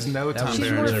 that You was- guys know Tom She's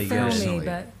more really Berninger good. filmy, personally.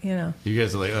 but You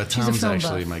guys are like, oh, She's a Tom's film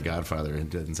actually buff. my godfather. It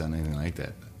doesn't sound anything like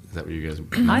that. Is that what you guys?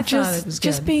 I thought it was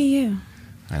Just good. be you.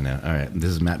 I know. All right. This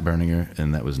is Matt Berninger,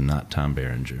 and that was not Tom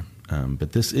Berninger.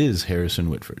 But this is Harrison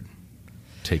Whitford.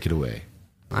 Take it away.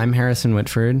 I'm Harrison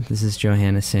Whitford. This is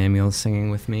Johanna Samuels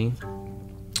singing with me.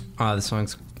 The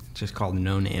song's just called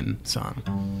No Name Song.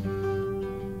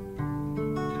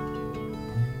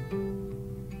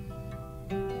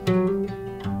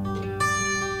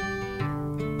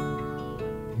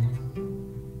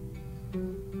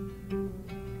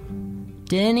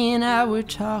 Danny and I were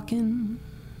talking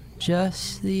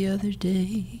just the other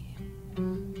day,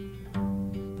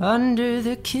 under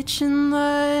the kitchen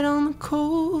light on the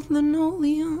cold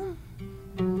linoleum.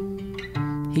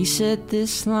 He said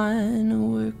this line of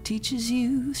work teaches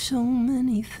you so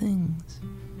many things,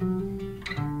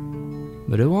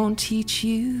 but it won't teach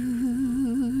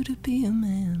you to be a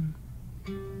man.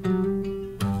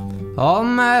 All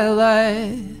my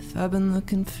life I've been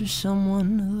looking for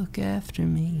someone to look after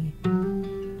me.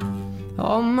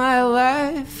 All my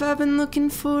life I've been looking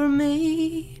for a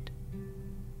maid.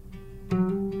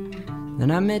 Then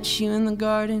I met you in the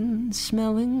garden,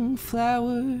 smelling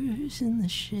flowers in the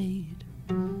shade.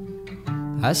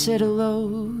 I said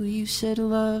hello, you said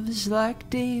love is like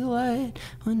daylight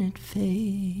when it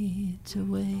fades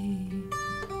away.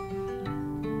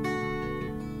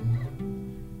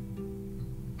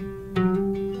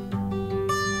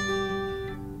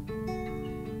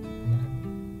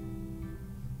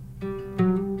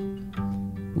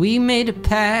 We made a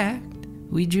pact,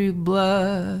 we drew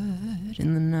blood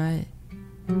in the night.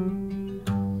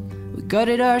 We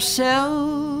gutted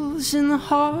ourselves in the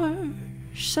harsh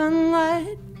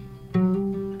sunlight.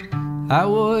 I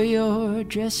wore your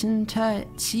dress and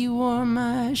tights, you wore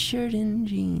my shirt and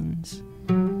jeans.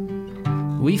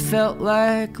 We felt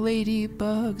like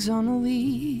ladybugs on a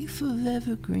leaf of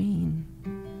evergreen.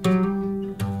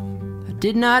 I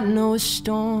did not know a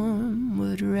storm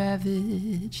would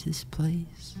ravage this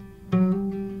place.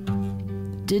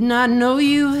 Did not know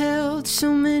you held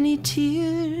so many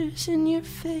tears in your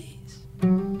face.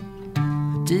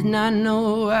 Did not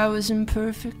know I was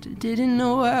imperfect. Didn't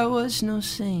know I was no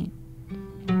saint.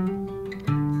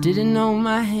 Didn't know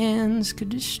my hands could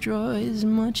destroy as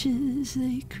much as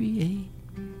they create.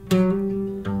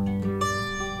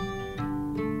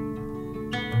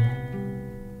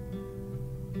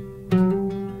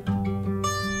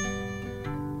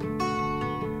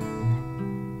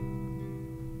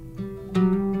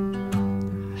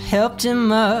 Helped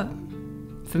him up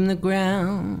from the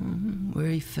ground where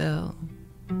he fell.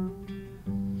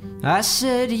 I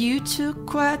said, you took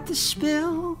quite the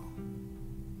spill.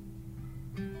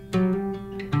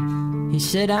 He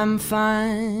said, I'm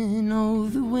fine, oh,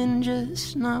 the wind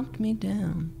just knocked me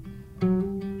down.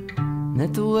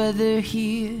 That the weather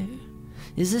here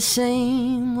is the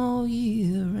same all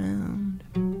year round.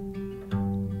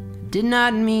 Did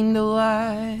not mean to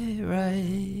lie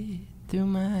right through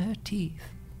my teeth.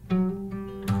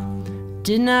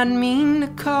 Did not mean to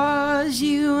cause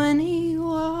you any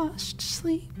lost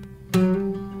sleep.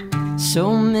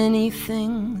 So many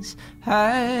things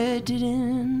I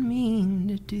didn't mean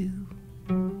to do.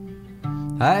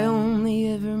 I only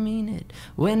ever mean it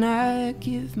when I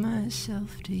give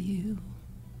myself to you.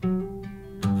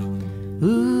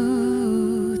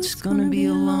 Ooh, it's gonna be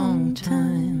a long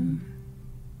time.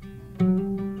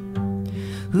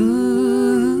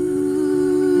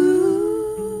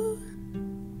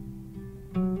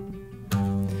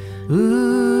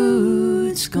 Ooh,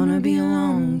 it's gonna be a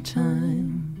long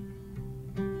time.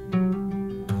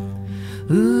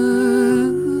 Ooh,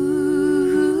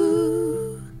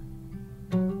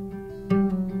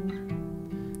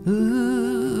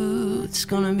 ooh, it's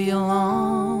gonna be a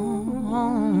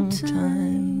long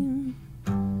time.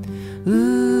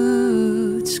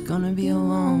 Ooh, it's gonna be a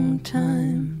long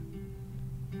time.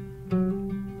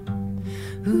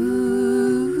 Ooh.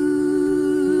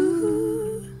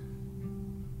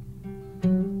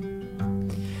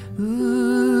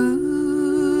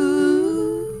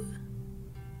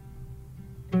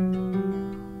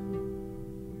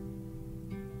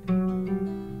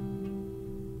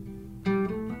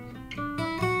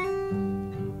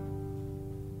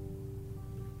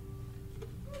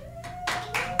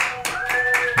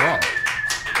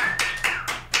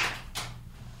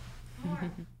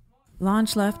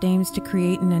 Launch Left aims to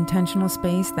create an intentional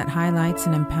space that highlights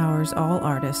and empowers all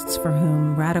artists for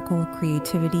whom radical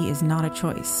creativity is not a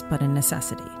choice, but a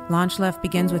necessity. Launch Left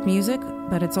begins with music,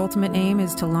 but its ultimate aim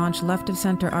is to launch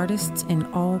left-of-center artists in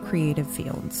all creative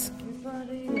fields.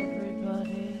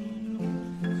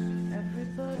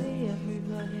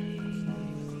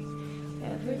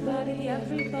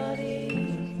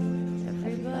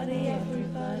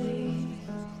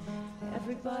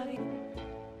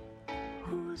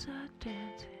 Who's out there?